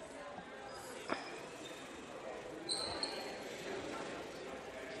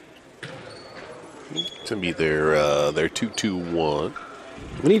 It's going to be their 2-2-1.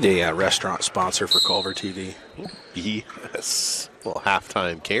 We need a restaurant sponsor for Culver TV. Yes. Well,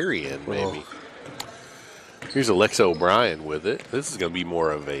 halftime carry-in, maybe. Here's Alexa O'Brien with it. This is going to be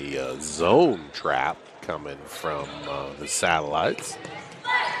more of a zone trap coming from the satellites.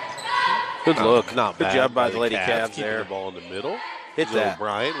 Good look. Not Good bad job by the the Lady Cavs, Cavs keeping there. the ball in the middle. Hit that.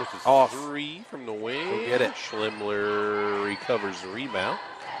 O'Brien with his Off. three from the wing. Go get it. Schlemler recovers the rebound.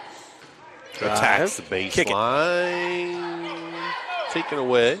 Drive. Attacks the Kick it. baseline. Taken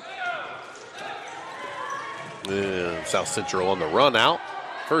away. And South Central on the run out.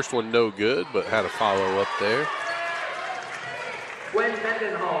 First one no good, but had a follow up there. Gwen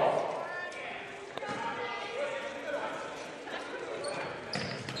Mendenhall.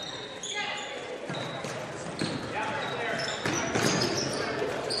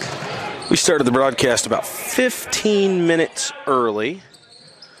 We started the broadcast about 15 minutes early,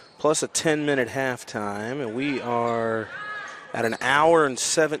 plus a 10-minute halftime, and we are at an hour and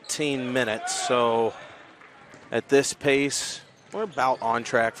 17 minutes. So at this pace, we're about on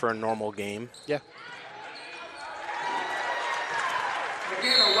track for a normal game. Yeah.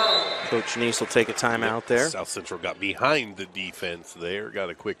 Coach Neese will take a timeout there. South Central got behind the defense there, got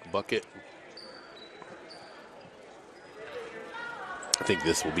a quick bucket. I think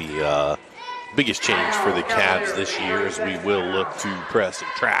this will be biggest change for the Cavs this year, as we will look to press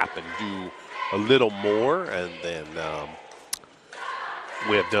and trap and do a little more, and then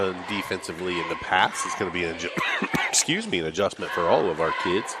we have done defensively in the past. It's going to be an adjustment for all of our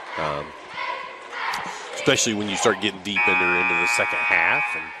kids, especially when you start getting deep into the second half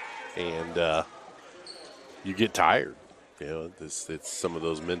and you get tired. You know, it's some of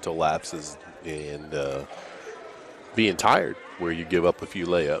those mental lapses and being tired where you give up a few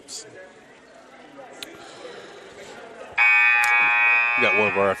layups. We got one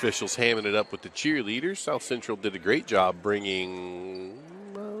of our officials hamming it up with the cheerleaders. South Central did a great job bringing,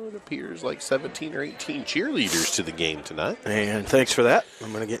 it appears like 17 or 18 cheerleaders to the game tonight. And thanks for that.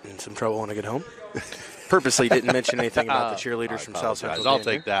 I'm going to get in some trouble when I get home. Purposely didn't mention anything about the cheerleaders from South Central. I'll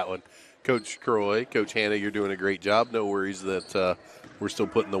take that one. Coach Croy, Coach Hannah, you're doing a great job. No worries that we're still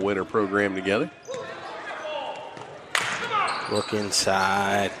putting the winter program together. Look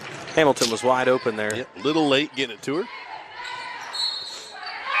inside. Hamilton was wide open there. Yep, a little late getting it to her.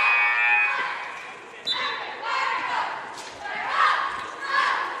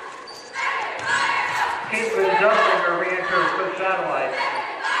 Caitlin Dufflinger re-enters the satellite.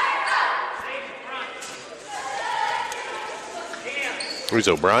 Here's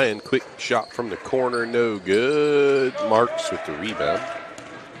O'Brien, quick shot from the corner, no good. Marks with the rebound.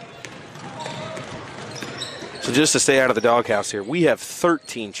 So just to stay out of the doghouse here, we have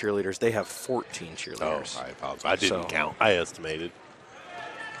 13 cheerleaders. They have 14 cheerleaders. Oh, I apologize. I didn't count. I estimated.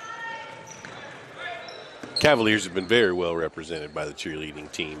 Cavaliers have been very well represented by the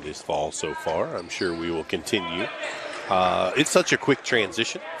cheerleading team this fall so far. I'm sure we will continue. It's such a quick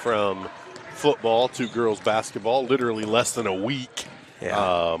transition from football to girls basketball, literally less than a week.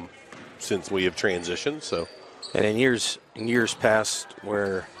 Yeah. since we have transitioned. So, and in years past,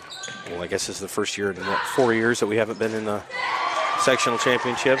 where, well, I guess this is the first year in 4 years that we haven't been in the sectional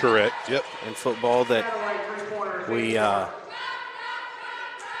championship. correct. Yep. In football, that we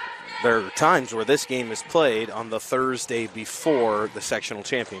there are times where this game is played on the Thursday before the sectional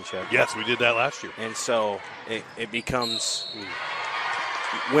championship. Yes, we did that last year. And so it becomes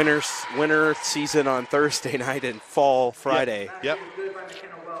winter season on Thursday night and fall Friday. Yep.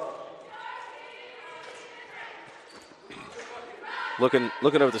 Looking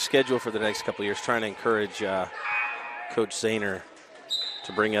over the schedule for the next couple of years, trying to encourage Coach Zahner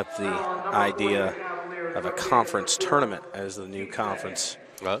to bring up the idea of a conference tournament as the new conference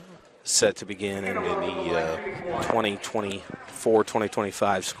set to begin in the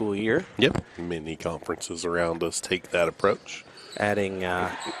 2024-2025 school year. Yep. Many conferences around us take that approach. Adding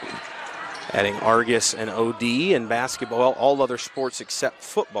Argus and OD and basketball, all other sports except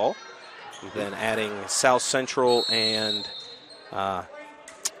football. Then adding South Central and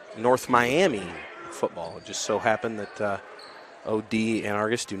North Miami football. It just so happened that OD and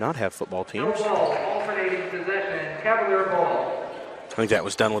Argus do not have football teams. Alternating possession, Cavalier ball. I think that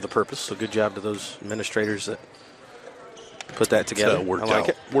was done with a purpose, so good job to those administrators that put that together. I like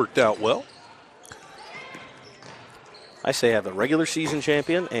it. Worked out well. I say have a regular season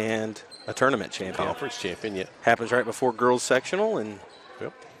champion and a tournament champion. Conference champion, yeah. Happens right before girls sectional, and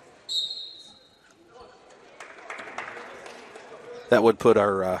Yep. that would put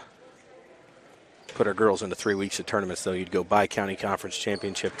our girls into 3 weeks of tournaments, though. You'd go by county conference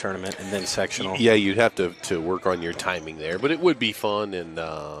championship tournament and then sectional. Yeah, you'd have to work on your timing there, but it would be fun and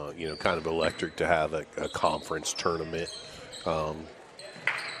kind of electric to have a conference tournament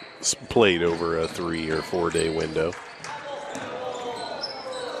played over a 3 or 4 day window.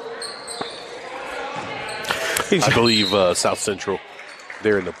 I believe South Central,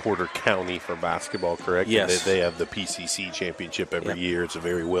 they're in the Porter County for basketball, correct? Yes. And they have the PCC championship every year. It's a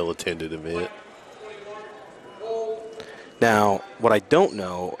very well attended event. Now, what I don't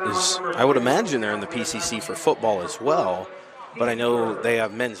know is I would imagine they're in the PCC for football as well, but I know they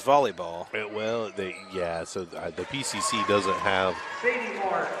have men's volleyball. So the PCC doesn't have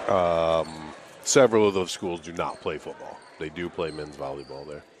several of those schools do not play football. They do play men's volleyball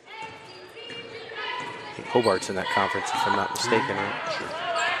there. I think Hobart's in that conference, if I'm not mistaken. Right? Sure.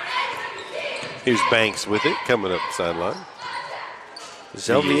 Here's Banks with it, coming up the sideline.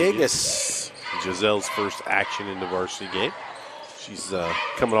 Giselle Villegas. Giselle's first action in the varsity game. She's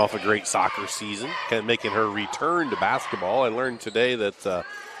coming off a great soccer season, kind of making her return to basketball. I learned today that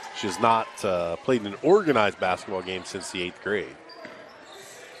she has not played an organized basketball game since the 8th grade.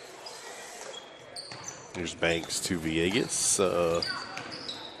 Here's Banks to Villegas.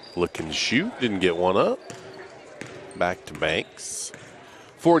 Looking to shoot, didn't get one up. Back to Banks.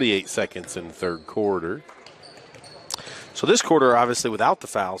 48 seconds in the third quarter. So this quarter, obviously, without the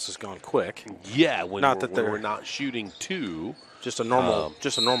fouls, has gone quick. Yeah, when we're not shooting two. Just a normal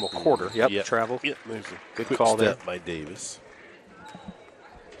quarter. Yep, travel. Yep, there's a good quick call step there by Davis.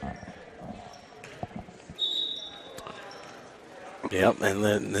 Yep, and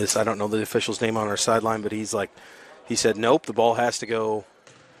then this, I don't know the official's name on our sideline, but he said, nope, the ball has to go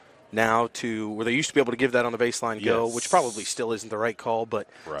now to where they used to be able to give that on the baseline go, which probably still isn't the right call, but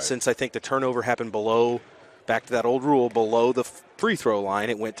since I think the turnover happened below, back to that old rule, below the free throw line,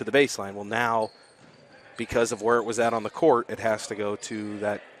 it went to the baseline. Well, now, because of where it was at on the court, it has to go to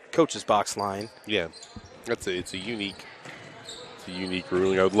that coach's box line. Yeah, it's a unique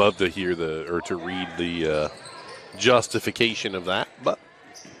ruling. I would love to hear to read the justification of that, but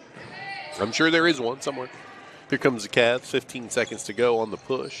I'm sure there is one somewhere. Here comes the Cavs, 15 seconds to go on the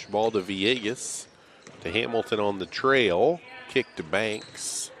push. Ball to Villegas, to Hamilton on the trail, kick to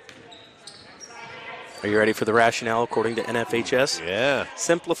Banks. Are you ready for the rationale according to NFHS? Yeah.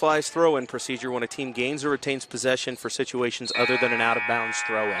 Simplifies throw-in procedure when a team gains or retains possession for situations other than an out-of-bounds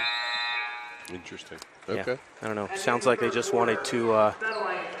throw-in. Interesting. Okay. Yeah, I don't know. Sounds like they just wanted to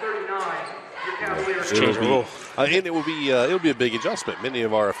change the rule. And it'll be a big adjustment. Many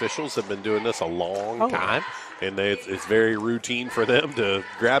of our officials have been doing this a long time, and it's very routine for them to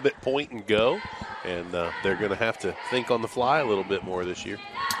grab it, point, and go. And they're going to have to think on the fly a little bit more this year.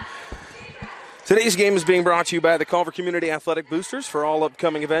 Today's game is being brought to you by the Culver Community Athletic Boosters. For all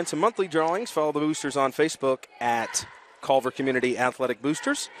upcoming events and monthly drawings, follow the Boosters on Facebook at Culver Community Athletic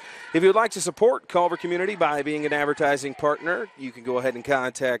Boosters. If you would like to support Culver Community by being an advertising partner, you can go ahead and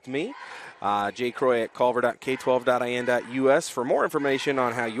contact me, jcroy at culver.k12.in.us, for more information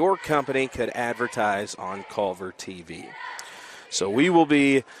on how your company could advertise on Culver TV. So we will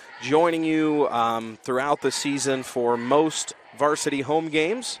be joining you throughout the season for most varsity home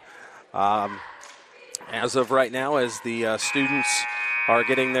games. As of right now, as the students are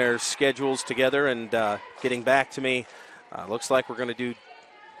getting their schedules together and getting back to me, looks like we're going to do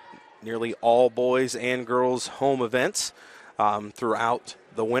nearly all boys and girls home events throughout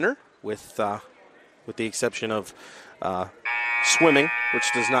the winter, with the exception of swimming,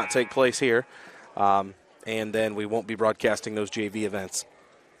 which does not take place here. And then we won't be broadcasting those JV events.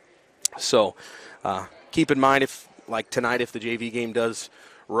 So keep in mind, if like tonight, if the JV game does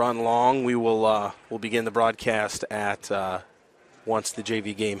run long, we'll begin the broadcast at once the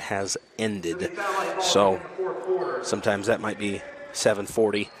JV game has ended. So sometimes that might be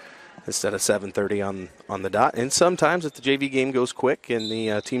 7:40 instead of 7:30 on the dot. And sometimes if the JV game goes quick and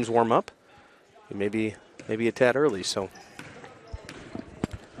the teams warm up, maybe a tad early. So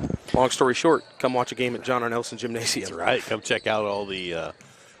long story short, come watch a game at John R. Nelson Gymnasium. That's right. Come check out all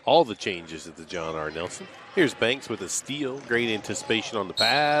the changes at the John R. Nelson. Here's Banks with a steal. Great anticipation on the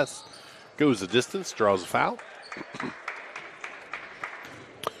pass. Goes the distance, draws a foul.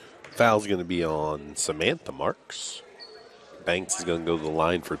 Foul's going to be on Samantha Marks. Banks is going to go to the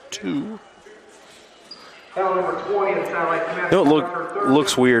line for 2. Foul number 20, it's now like You know what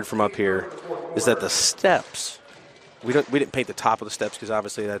looks weird from up here is that the steps, we didn't paint the top of the steps because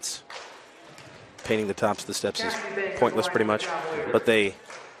obviously that's painting the tops of the steps is pointless pretty much. But they,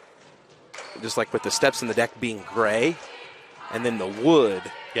 just like with the steps in the deck being gray, and then the wood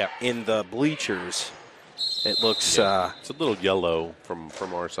in the bleachers, it looks it's a little yellow from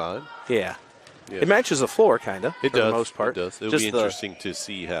our side. Yeah. It matches the floor, kind of, for the most part. It does. It'll be interesting to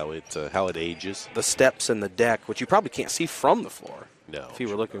see how it ages. The steps and the deck, which you probably can't see from the floor. No. If you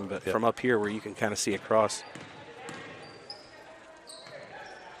were looking, but from up here where you can kind of see across.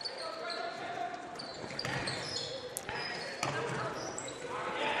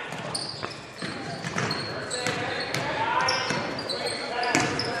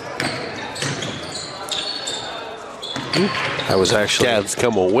 I was actually Cavs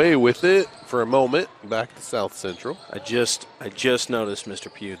come away with it for a moment. Back to South Central. I just noticed,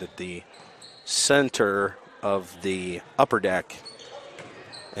 Mr. Pugh, that the center of the upper deck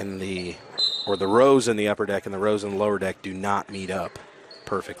and the rows in the upper deck and the rows in the lower deck do not meet up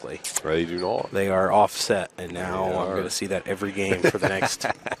perfectly. They do not. They are offset, and now I'm going to see that every game for the next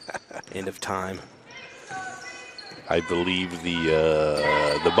end of time. I believe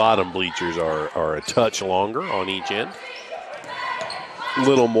the bottom bleachers are a touch longer on each end. A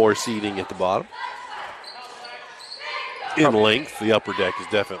little more seating at the bottom. In length, the upper deck is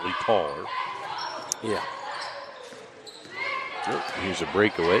definitely taller. Yeah. Here's a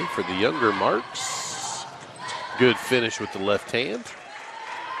breakaway for the younger Marks. Good finish with the left hand.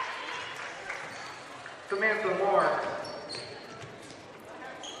 Samantha Marks.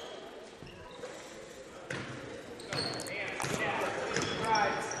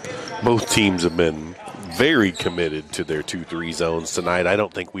 Both teams have been very committed to their 2-3 zones tonight. I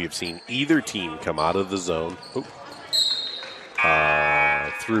don't think we have seen either team come out of the zone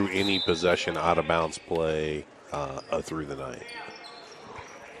through any possession, out of bounds play through the night.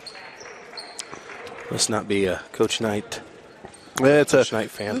 Let's not be a Coach Knight. It's Knight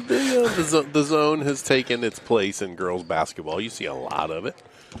fan. The zone has taken its place in girls basketball. You see a lot of it,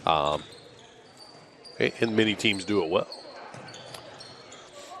 and many teams do it well.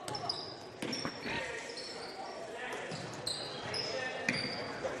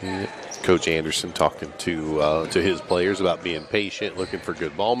 Coach Anderson talking to his players about being patient, looking for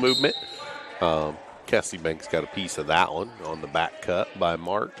good ball movement. Cassie Banks got a piece of that one on the back cut by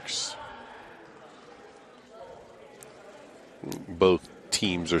Marks. Both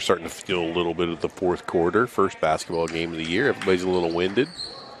teams are starting to feel a little bit of the fourth quarter, first basketball game of the year. Everybody's a little winded.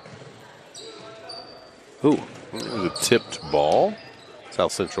 Ooh, the tipped ball.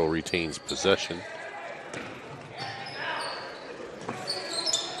 South Central retains possession.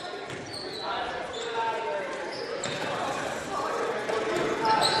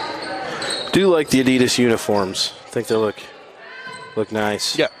 Do like the Adidas uniforms. I think they look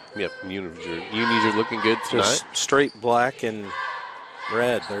nice. Yep. Unis are looking good tonight. Just straight black and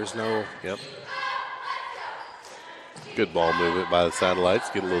red. There's no. Yep. Good ball movement by the Satellites.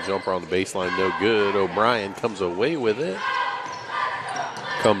 Get a little jumper on the baseline. No good. O'Brien comes away with it.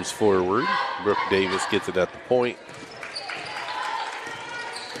 Comes forward. Brooke Davis gets it at the point.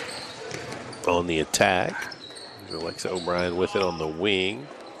 On the attack. Alexa O'Brien with it on the wing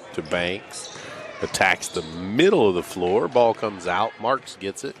to Banks. Attacks the middle of the floor. Ball comes out. Marks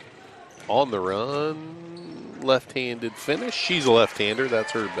gets it. On the run. Left-handed finish. She's a left-hander.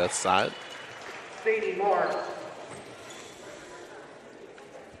 That's her best side. Sadie Marks.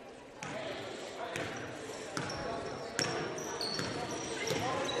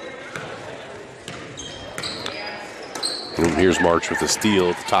 Here's Marks with a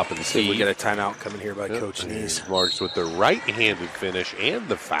steal at the top of the key. We get a timeout coming here by Coach Neese. Marks with the right-handed finish and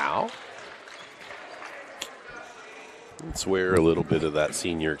the foul. That's where a little bit of that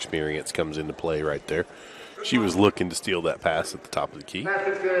senior experience comes into play right there. She was looking to steal that pass at the top of the key.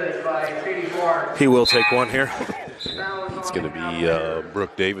 He will take one here. It's going to be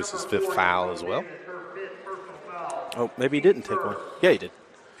Brooke Davis's 5th foul as well. Oh, maybe he didn't take one. Yeah, he did.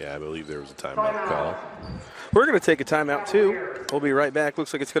 Yeah, I believe there was a timeout call. We're going to take a timeout, too. We'll be right back.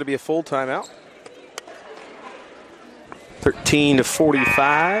 Looks like it's going to be a full timeout.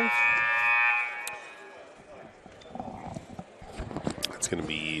 13-45. It's going to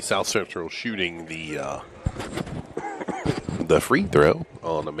be South Central shooting the free throw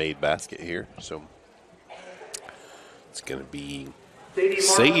on a made basket here. So it's going to be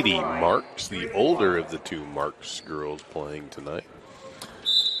Sadie Marks, the older of the two Marks girls playing tonight.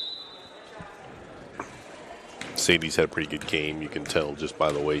 Sadie's had a pretty good game. You can tell just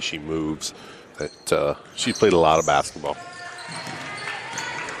by the way she moves that she's played a lot of basketball.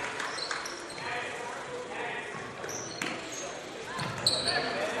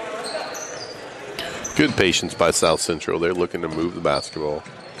 Good patience by South Central. They're looking to move the basketball.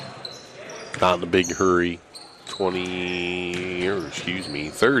 Not in a big hurry.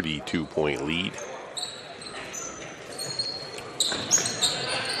 32-point lead.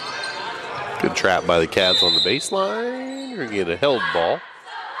 Good trap by the Cavs on the baseline. We're going to get a held ball.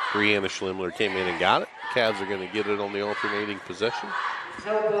 Brianna Schlimmler came in and got it. Cavs are going to get it on the alternating possession.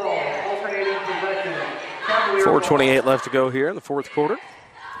 Held ball, alternating possession. 4:28 left to go here in the fourth quarter.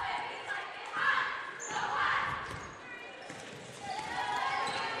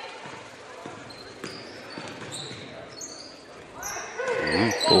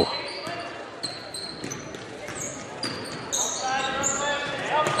 Cool.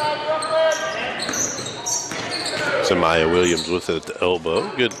 Maya Williams with it at the elbow.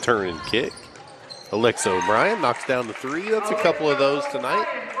 Good turn and kick. Alexa O'Brien knocks down the 3. That's a couple of those tonight.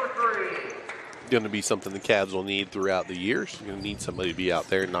 Going to be something the Cavs will need throughout the year. She's going to need somebody to be out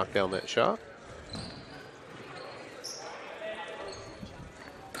there and knock down that shot.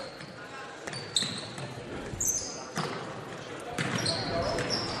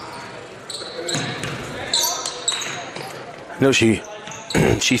 No, she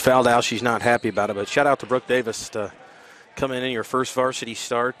fouled out. She's not happy about it, but shout out to Brooke Davis to come in your first varsity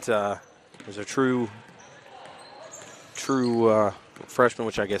start as a true freshman,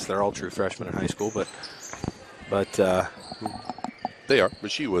 which I guess they're all true freshmen in high school, but they are. But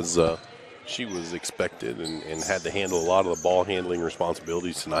she was expected and had to handle a lot of the ball handling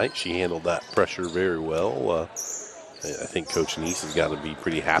responsibilities tonight. She handled that pressure very well. I think Coach Neese has got to be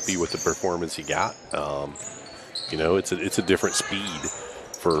pretty happy with the performance he got. You know, it's a different speed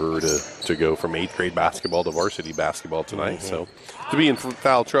for her to go from 8th grade basketball to varsity basketball tonight. Mm-hmm. So to be in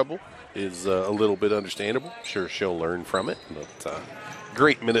foul trouble is a little bit understandable. Sure, she'll learn from it. But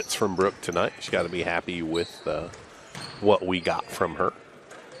great minutes from Brooke tonight. She's got to be happy with what we got from her.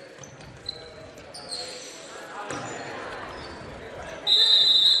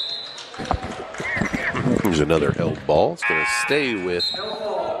 Here's another held ball. It's going to stay with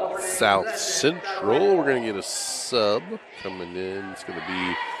South Central. We're going to get a sub coming in. It's going to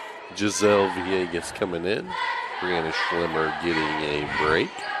be Giselle Villegas coming in. Brianna Schlimmer getting a break.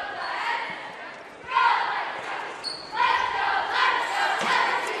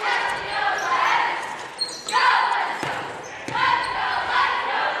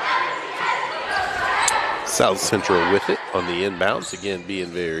 South Central with it on the inbounds. Again, being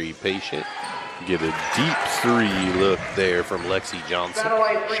very patient. Get a deep 3 look there from Lexi Johnson.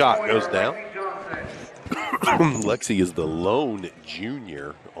 Shot goes down. Lexi is the lone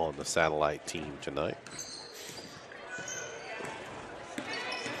junior on the satellite team tonight.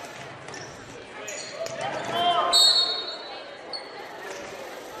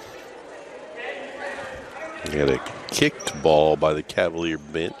 We had a kicked ball by the Cavalier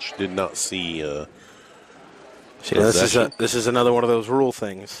bench. Did not see this is another one of those rule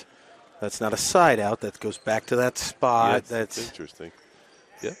things. That's not a side out. That goes back to that spot. Yes, that's interesting.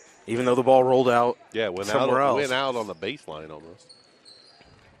 Yeah. Even though the ball rolled out went somewhere else. Went out on the baseline almost.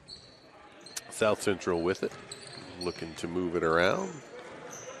 South Central with it. Looking to move it around.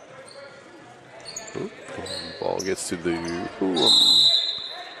 Ball gets to the...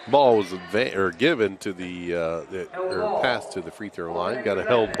 ball was given to the passed to the free throw line. Got a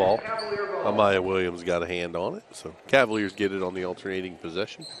held ball. Amaya Williams got a hand on it. So Cavaliers get it on the alternating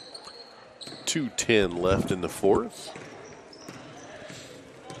possession. 2:10 left in the fourth.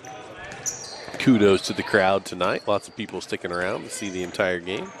 Kudos to the crowd tonight. Lots of people sticking around to see the entire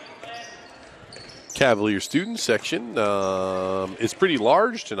game. Cavalier student section is pretty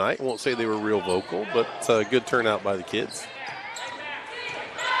large tonight. Won't say they were real vocal, but it's a good turnout by the kids.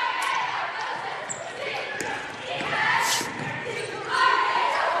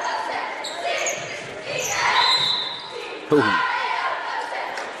 Ooh.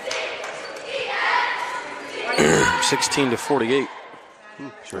 16-48.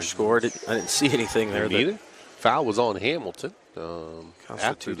 Sure scored. I didn't see anything there. Foul was on Hamilton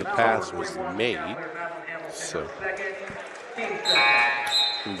after the pass was made. So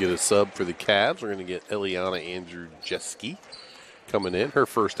we get a sub for the Cavs. We're going to get Eliana Andrzejewski coming in. Her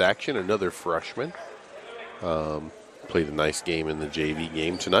first action, another freshman. Played a nice game in the JV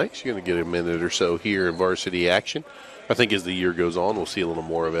game tonight. She's going to get a minute or so here in varsity action. I think as the year goes on, we'll see a little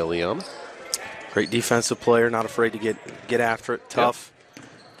more of Eliana. Great defensive player, not afraid to get after it. Tough. Yep.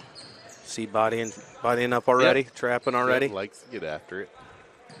 See bodying up already, trapping already. Yep, likes to get after it.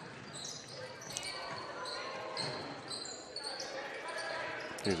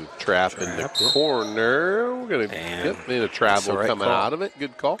 Here's a trap in the corner. We're going to need a travel coming out of it.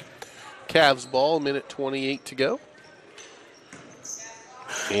 Good call. Cavs ball, minute 28 to go.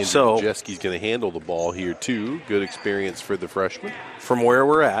 And Jeski's going to handle the ball here, too. Good experience for the freshman. From where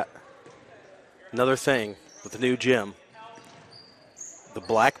we're at, another thing with the new gym, the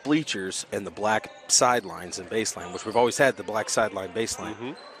black bleachers and the black sidelines and baseline, which we've always had the black sideline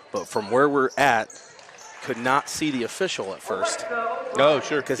baseline. But from where we're at, could not see the official at first. Oh,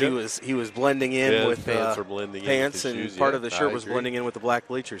 sure. Because he was blending in with pants are blending pants in and shoes, part of the shirt was blending in with the black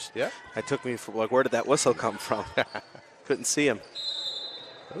bleachers. Yeah. It took me for, where did that whistle come from? Couldn't see him.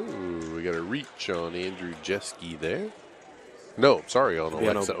 Ooh, we got a reach on Andrzejewski there. No, sorry, on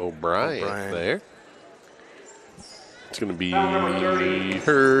Alexa O'Brien there. It's going to be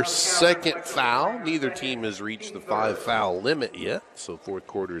her second foul. Neither team has reached the 5-foul limit yet, so fourth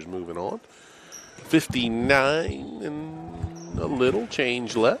quarter is moving on. 59 and a little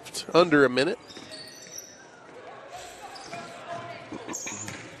change left, under a minute.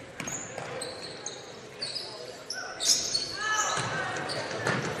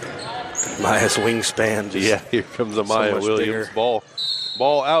 Maya's wingspan. Here comes Amaya Williams. Bigger.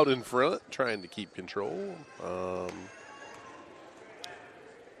 Ball out in front, trying to keep control.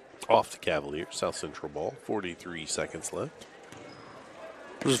 Off the Cavaliers, South Central ball. 43 seconds left.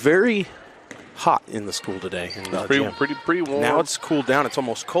 It was very hot in the school today. In the gym. Pretty warm. Now it's cooled down. It's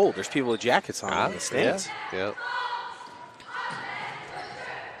almost cold. There's people with jackets on in the stands. Yeah.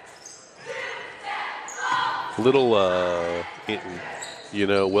 Little,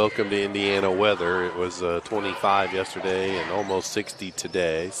 welcome to Indiana weather. It was 25 yesterday and almost 60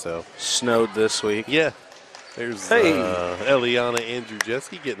 today. So snowed this week. Yeah. There's Eliana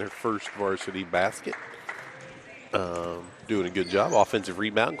Andrzejewski getting her first varsity basket. Doing a good job. Offensive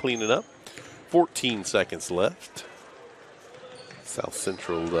rebound, cleaning up. 14 seconds left. South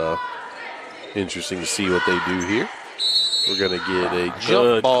Central, interesting to see what they do here. We're going to get a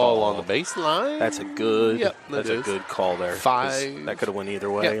jump ball on the baseline. That's a good good call there. That could have went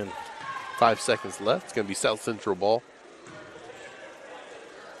either way. Yep. 5 seconds left. It's going to be South Central ball.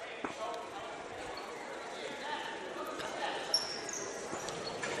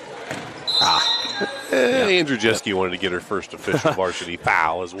 Andrzejewski wanted to get her first official varsity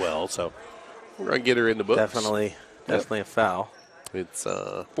foul as well, so we're going to get her in the books. Definitely a foul. It's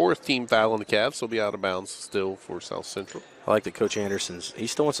fourth team foul on the Cavs, so he'll be out of bounds still for South Central. I like that Coach Anderson's. He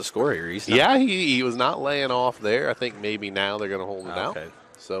still wants to score here. He's not. Yeah, he was not laying off there. I think maybe now they're going to hold it out.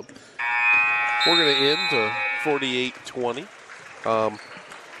 So we're going to end to 48-20.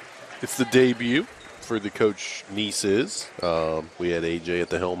 It's the debut for the Coach Nieces. We had AJ at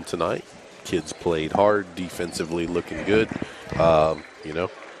the helm tonight. Kids played hard, defensively looking good.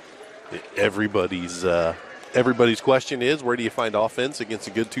 Everybody's question is, where do you find offense against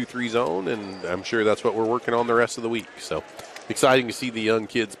a good 2-3 zone? And I'm sure that's what we're working on the rest of the week. So exciting to see the young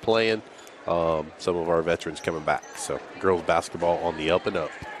kids playing, some of our veterans coming back. So girls basketball on the up and up.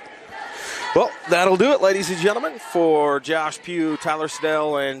 Well, that'll do it, ladies and gentlemen, for Josh Pugh, Tyler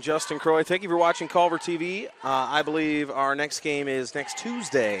Siddell, and Justin Croy. Thank you for watching Culver TV. I believe our next game is next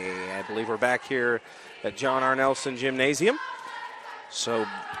Tuesday. I believe we're back here at John R. Nelson Gymnasium. So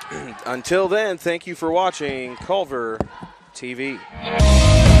until then, thank you for watching Culver TV.